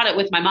class, I taught it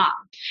with my mom,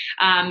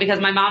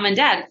 because my mom and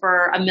dad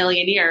for a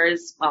million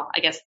years, well, I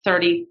guess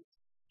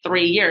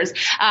 33 years,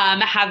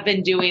 have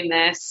been doing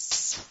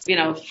this,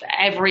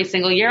 every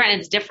single year, and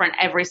it's different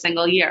every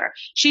single year.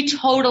 She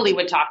totally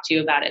would talk to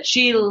you about it.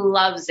 She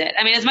loves it.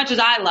 I mean, as much as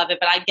I love it,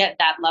 but I get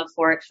that love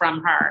for it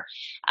from her.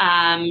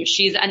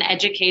 She's an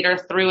educator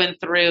through and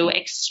through,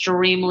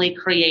 extremely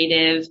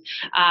creative,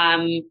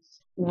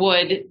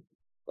 would,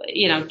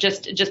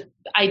 just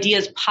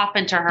ideas pop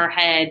into her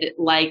head.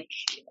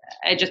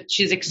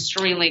 She's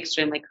extremely,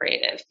 extremely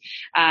creative.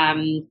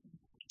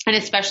 And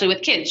especially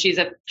with kids, she's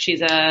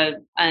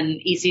an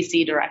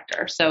ECC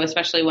director. So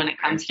especially when it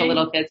comes to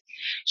little kids,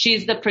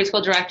 she's the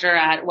preschool director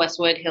at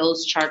Westwood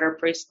Hills Charter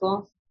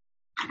Preschool,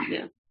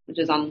 which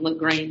is on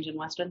LaGrange in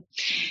Westwood.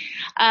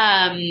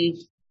 Any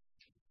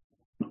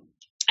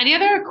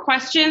other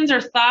questions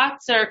or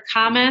thoughts or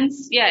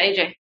comments? Yeah,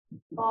 AJ.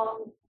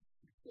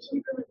 This is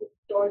really good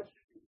story.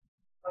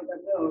 Like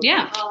I know.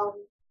 Yeah.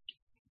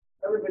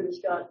 Everybody's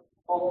got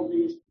all of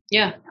these.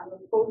 Yeah. And the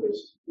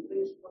focus, at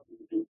least what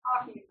we've been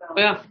talking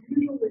about,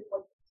 usually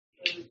what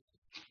the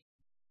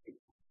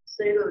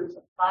Seder is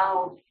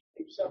about,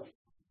 except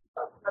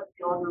that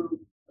the other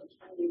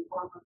attending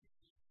farmers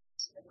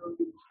and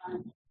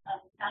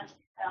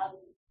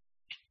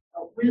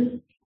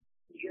with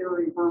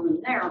Jerry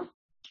Berman there,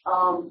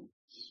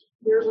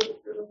 there's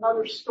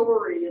another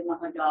story in the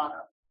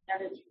Haggadah,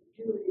 and it's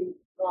really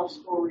the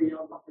story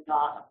of the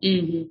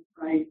Haggadah,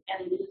 right?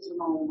 And it is an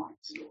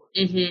all-night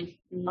story.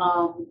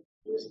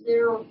 Is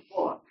there a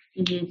book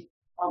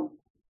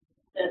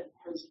that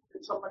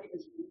somebody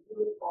has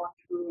really gone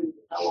through and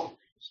developed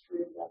the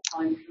history of that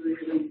time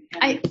period?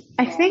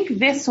 I think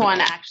this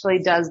one actually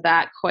does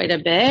that quite a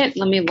bit.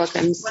 Let me look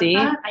and see.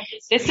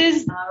 This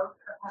is, not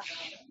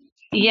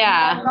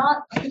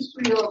a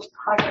history of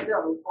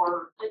Haggadah,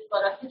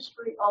 but a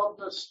history of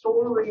the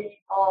story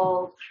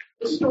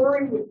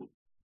with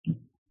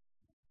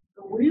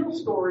the real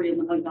story in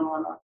the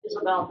Haggadah is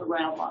about the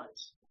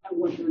rabbis and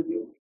what they're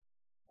doing.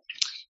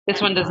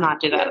 This one does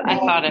not do that. I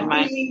thought it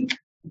might. The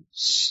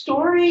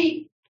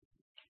story,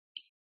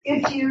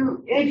 if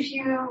you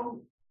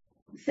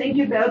think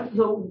about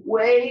the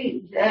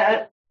way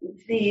that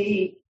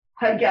the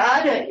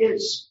Haggadah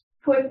is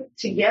put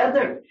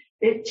together,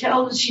 it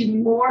tells you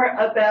more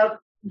about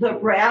the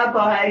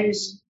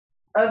rabbis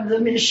of the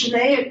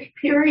Mishnaic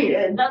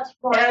period. That's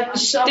right.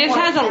 This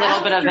has a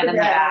little bit of it in the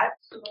back.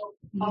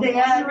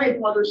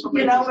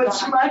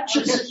 As much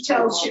as it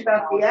tells you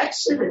about the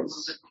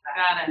Exodus.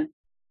 Got it.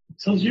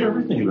 Tells you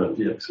everything about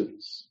the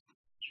Exodus.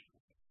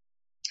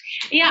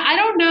 Yeah, I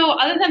don't know.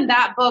 Other than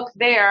that book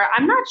there,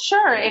 I'm not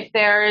sure if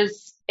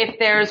there's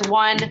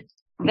one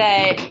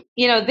that,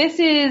 this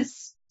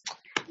is,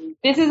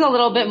 This is a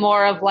little bit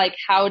more of like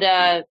how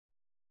to,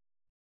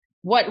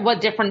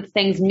 what different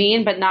things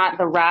mean, but not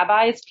the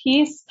rabbi's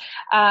piece.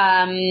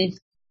 There's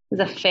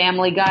a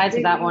family guide,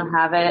 so that won't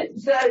have it.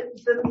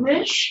 The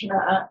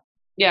Mishnah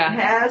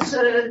has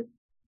a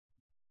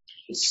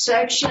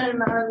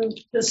section on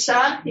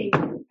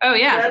Pesachim. Oh,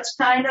 yeah. That's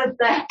kind of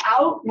the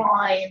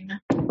outline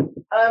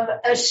of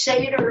a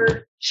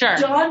Seder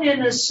done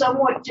in a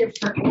somewhat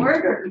different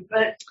order,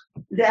 but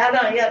that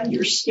I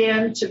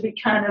understand to be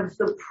kind of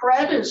the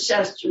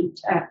predecessor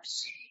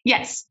text.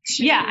 Yes.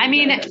 Yeah. I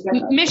mean,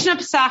 Mishnah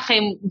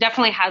Pesachim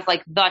definitely has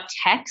like the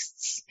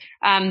texts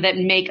that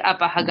make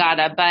up a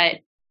Haggadah, but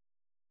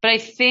I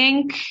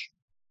think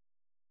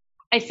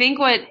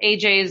what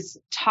AJ's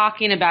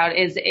talking about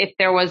is if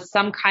there was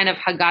some kind of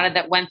Haggadah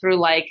that went through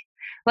like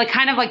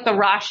kind of like the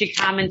Rashi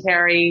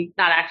commentary,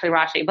 not actually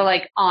Rashi, but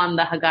like on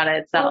the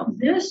Haggadah itself. Well,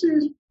 this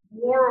is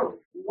more of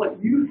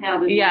what you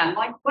have in mind.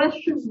 My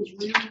question was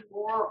really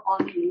more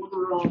on the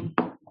order of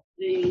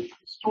the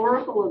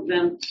historical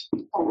events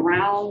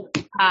around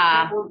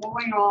that were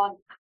going on.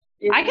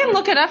 I can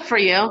look it up for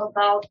you.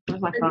 About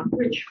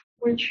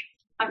which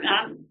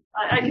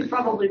I could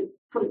probably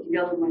put it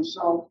together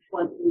myself,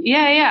 but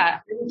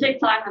it would take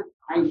time.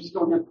 I just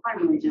don't have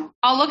time right now.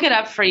 I'll look it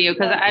up for you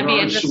because I'd be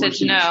interested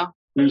to know.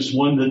 There's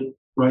one that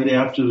right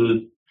after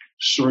the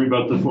story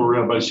about the 4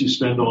 rabbis who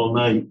spend all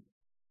night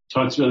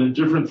talks about a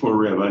different 4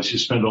 rabbis who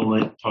spend all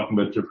night talking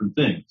about different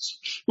things.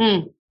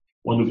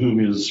 One of whom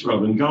is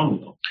Rabban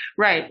Gamliel.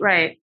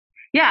 Right.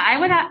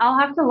 Yeah, I'll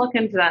have to look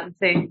into that and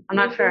see. I'm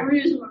not sure. The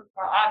reason,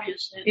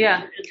 obviously,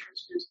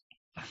 interest is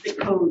the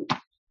code.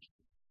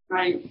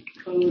 Right,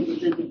 code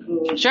within the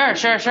code. Sure.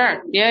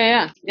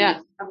 Yeah.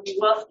 I mean,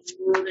 what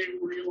were they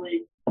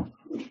really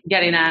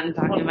getting at and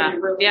talking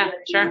about? Really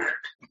sure.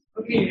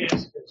 Okay,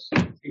 ask this.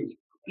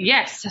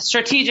 Yes,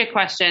 strategic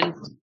question.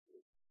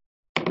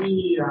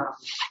 We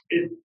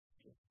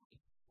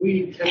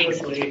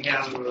typically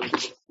have a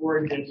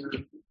before dinner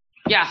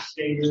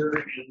Seder,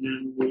 and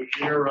then we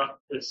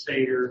interrupt the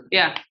Seder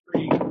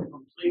pretty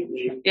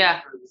completely for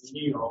the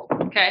meal.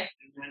 Okay.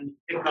 And then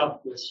pick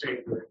up the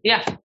Seder.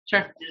 Yeah,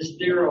 sure. Is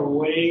there a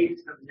way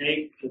to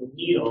make the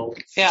meal?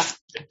 Yeah.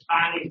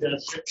 Tani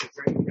does such a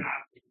great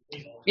job with the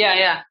meal.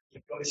 Yeah.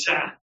 It goes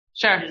on.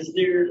 Sure. Is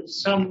there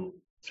some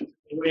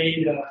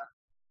way to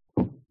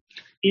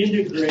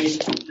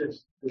integrate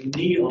the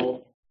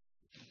meal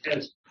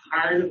as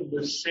part of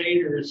the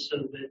Seder so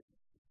that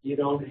you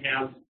don't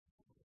have,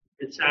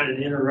 it's not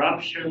an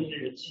interruption,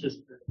 it's just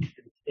a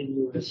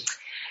continuous.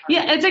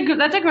 Yeah,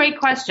 that's a great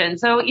question.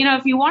 So,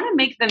 if you want to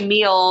make the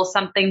meal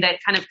something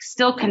that kind of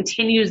still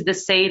continues the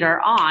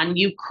Seder on,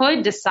 you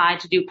could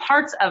decide to do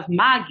parts of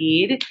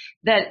Magid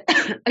that,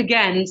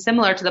 again,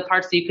 similar to the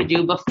parts that you could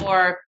do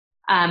before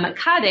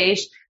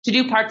Kadesh, to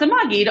do parts of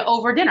Magid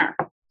over dinner.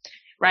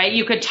 Right?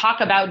 You could talk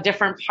about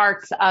different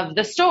parts of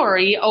the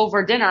story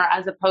over dinner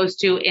as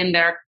opposed to in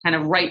their kind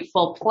of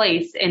rightful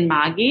place in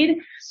Magid.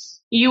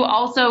 You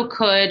also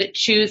could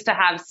choose to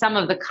have some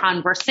of the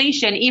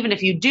conversation, even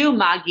if you do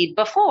Magid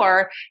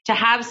before, to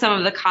have some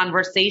of the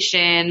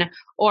conversation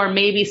or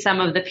maybe some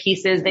of the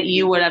pieces that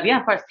you would have,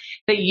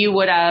 that you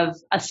would have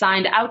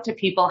assigned out to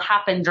people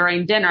happen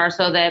during dinner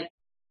so that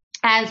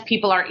as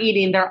people are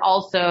eating, they're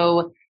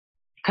also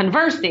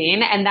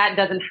conversing, and that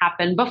doesn't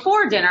happen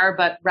before dinner,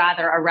 but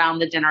rather around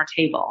the dinner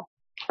table.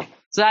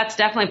 So that's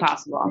definitely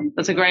possible.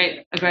 That's a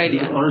great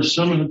idea. There are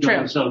some of the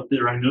guys out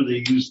there, I know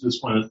they use this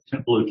one at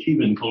Temple of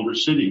Kiva in Culver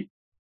City,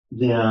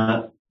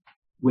 that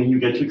when you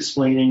get to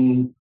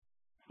explaining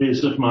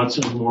Pesach,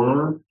 matzah, and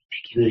more,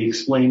 they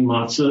explain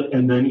matzah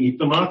and then eat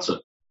the matzah.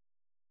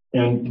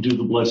 And do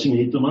the blessing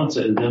and eat the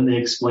matzah. And then they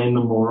explain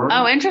the more.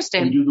 Oh,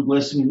 interesting. And do the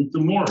blessing and eat the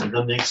more. And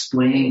then they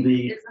explain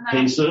the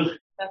Pesach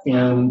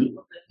and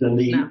then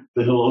they eat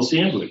the Hillel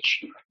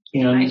sandwich.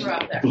 And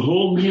the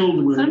whole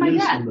meal where it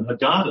is in the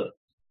Haggadah,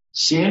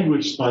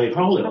 sandwiched by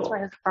Hillel.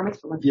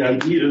 The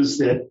idea is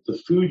that the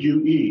food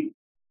you eat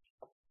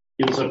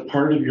is a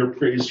part of your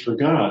praise for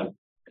God.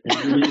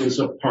 It really is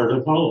a part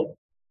of Hillel.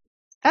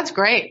 That's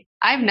great.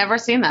 I've never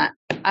seen that.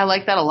 I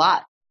like that a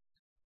lot.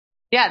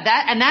 Yeah,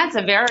 that's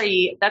a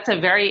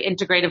very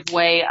integrative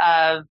way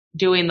of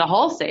doing the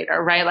whole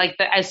Seder, right? Like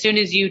as soon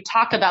as you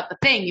talk about the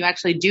thing, you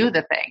actually do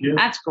the thing. Yeah.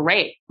 That's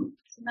great.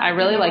 I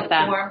really like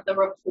that. The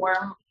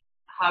Reform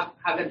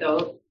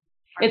Haggadot.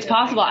 It's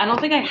possible. I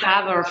don't think I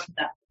have a.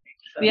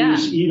 Yeah.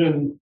 There's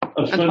even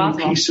a fun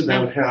piece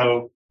about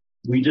how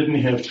we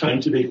didn't have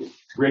time to make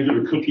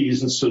regular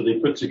cookies, and so they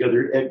put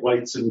together egg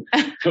whites and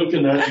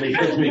coconut, and they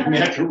had to make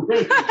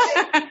macaroons.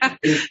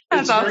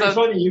 It's very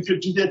funny. You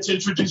could do that to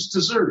introduce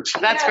dessert.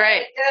 That's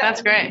great.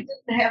 That's great.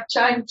 Didn't have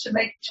time to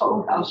make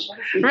Toll House.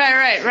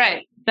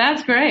 Right.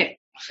 That's great.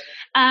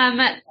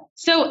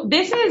 So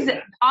this is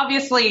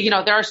obviously,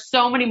 there are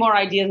so many more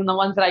ideas than the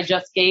ones that I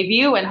just gave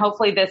you, and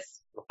hopefully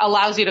this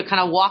allows you to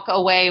kind of walk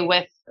away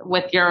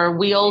with your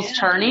wheels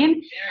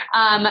turning.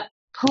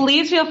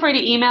 please feel free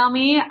to email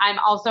me. I'm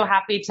also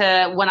happy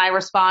to, when I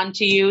respond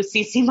to you,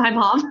 CC my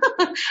mom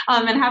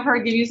and have her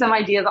give you some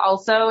ideas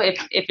also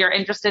if you're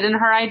interested in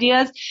her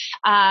ideas.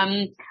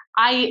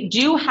 I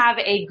do have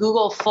a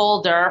Google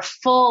folder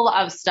full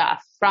of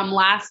stuff from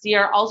last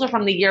year, also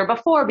from the year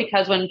before,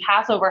 because when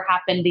Passover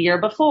happened the year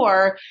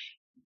before,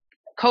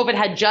 COVID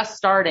had just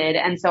started.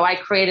 And so I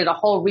created a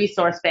whole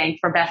resource bank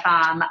for Beth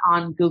Am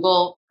on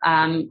Google,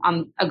 on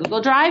a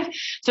Google Drive.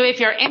 So if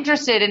you're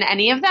interested in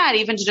any of that,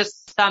 even to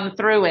just thumb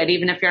through it,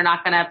 even if you're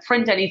not going to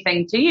print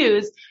anything to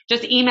use,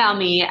 just email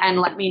me and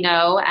let me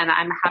know. And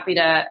I'm happy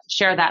to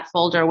share that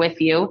folder with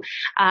you.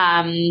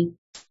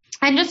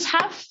 And just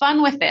have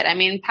fun with it. I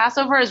mean,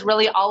 Passover is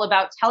really all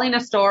about telling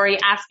a story,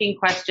 asking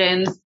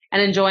questions,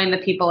 and enjoying the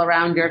people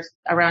around your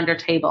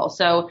table.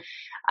 So,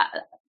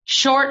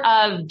 short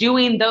of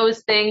doing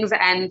those things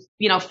and,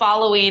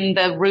 following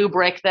the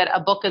rubric that a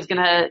book is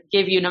going to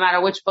give you, no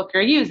matter which book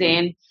you're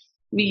using,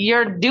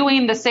 you're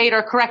doing the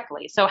Seder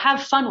correctly. So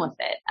have fun with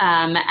it,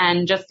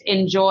 and just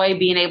enjoy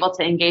being able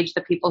to engage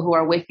the people who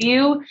are with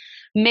you.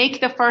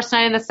 Make the first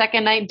night and the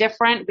second night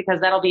different,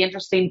 because that'll be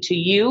interesting to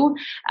you.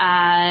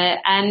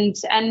 And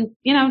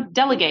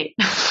delegate,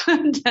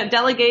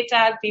 delegate to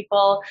have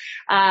people,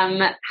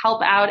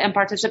 help out and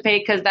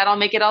participate, because that'll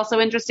make it also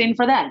interesting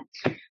for them.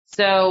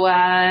 So,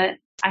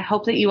 I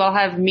hope that you all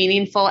have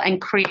meaningful and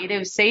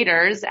creative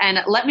Seders, and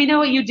let me know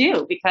what you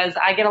do, because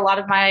I get a lot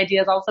of my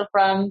ideas also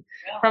from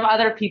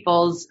other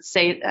people's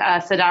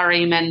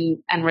Sedarim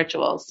and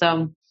rituals.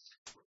 So,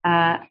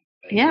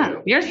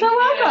 you're so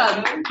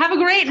welcome. Have a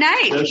great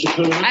night.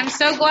 I'm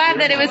so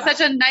glad that it was such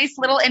a nice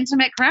little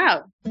intimate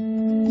crowd.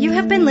 You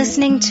have been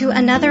listening to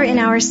another in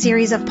our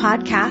series of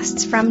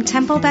podcasts from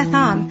Temple Beth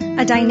Am,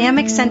 a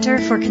dynamic center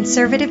for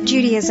conservative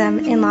Judaism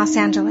in Los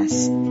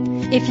Angeles.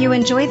 If you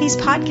enjoy these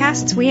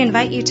podcasts, we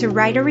invite you to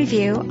write a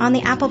review on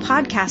the Apple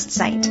Podcast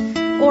site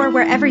or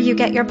wherever you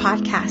get your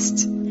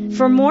podcasts.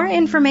 For more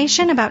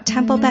information about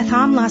Temple Beth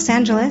Am Los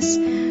Angeles,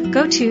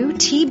 go to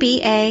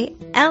tbala.org.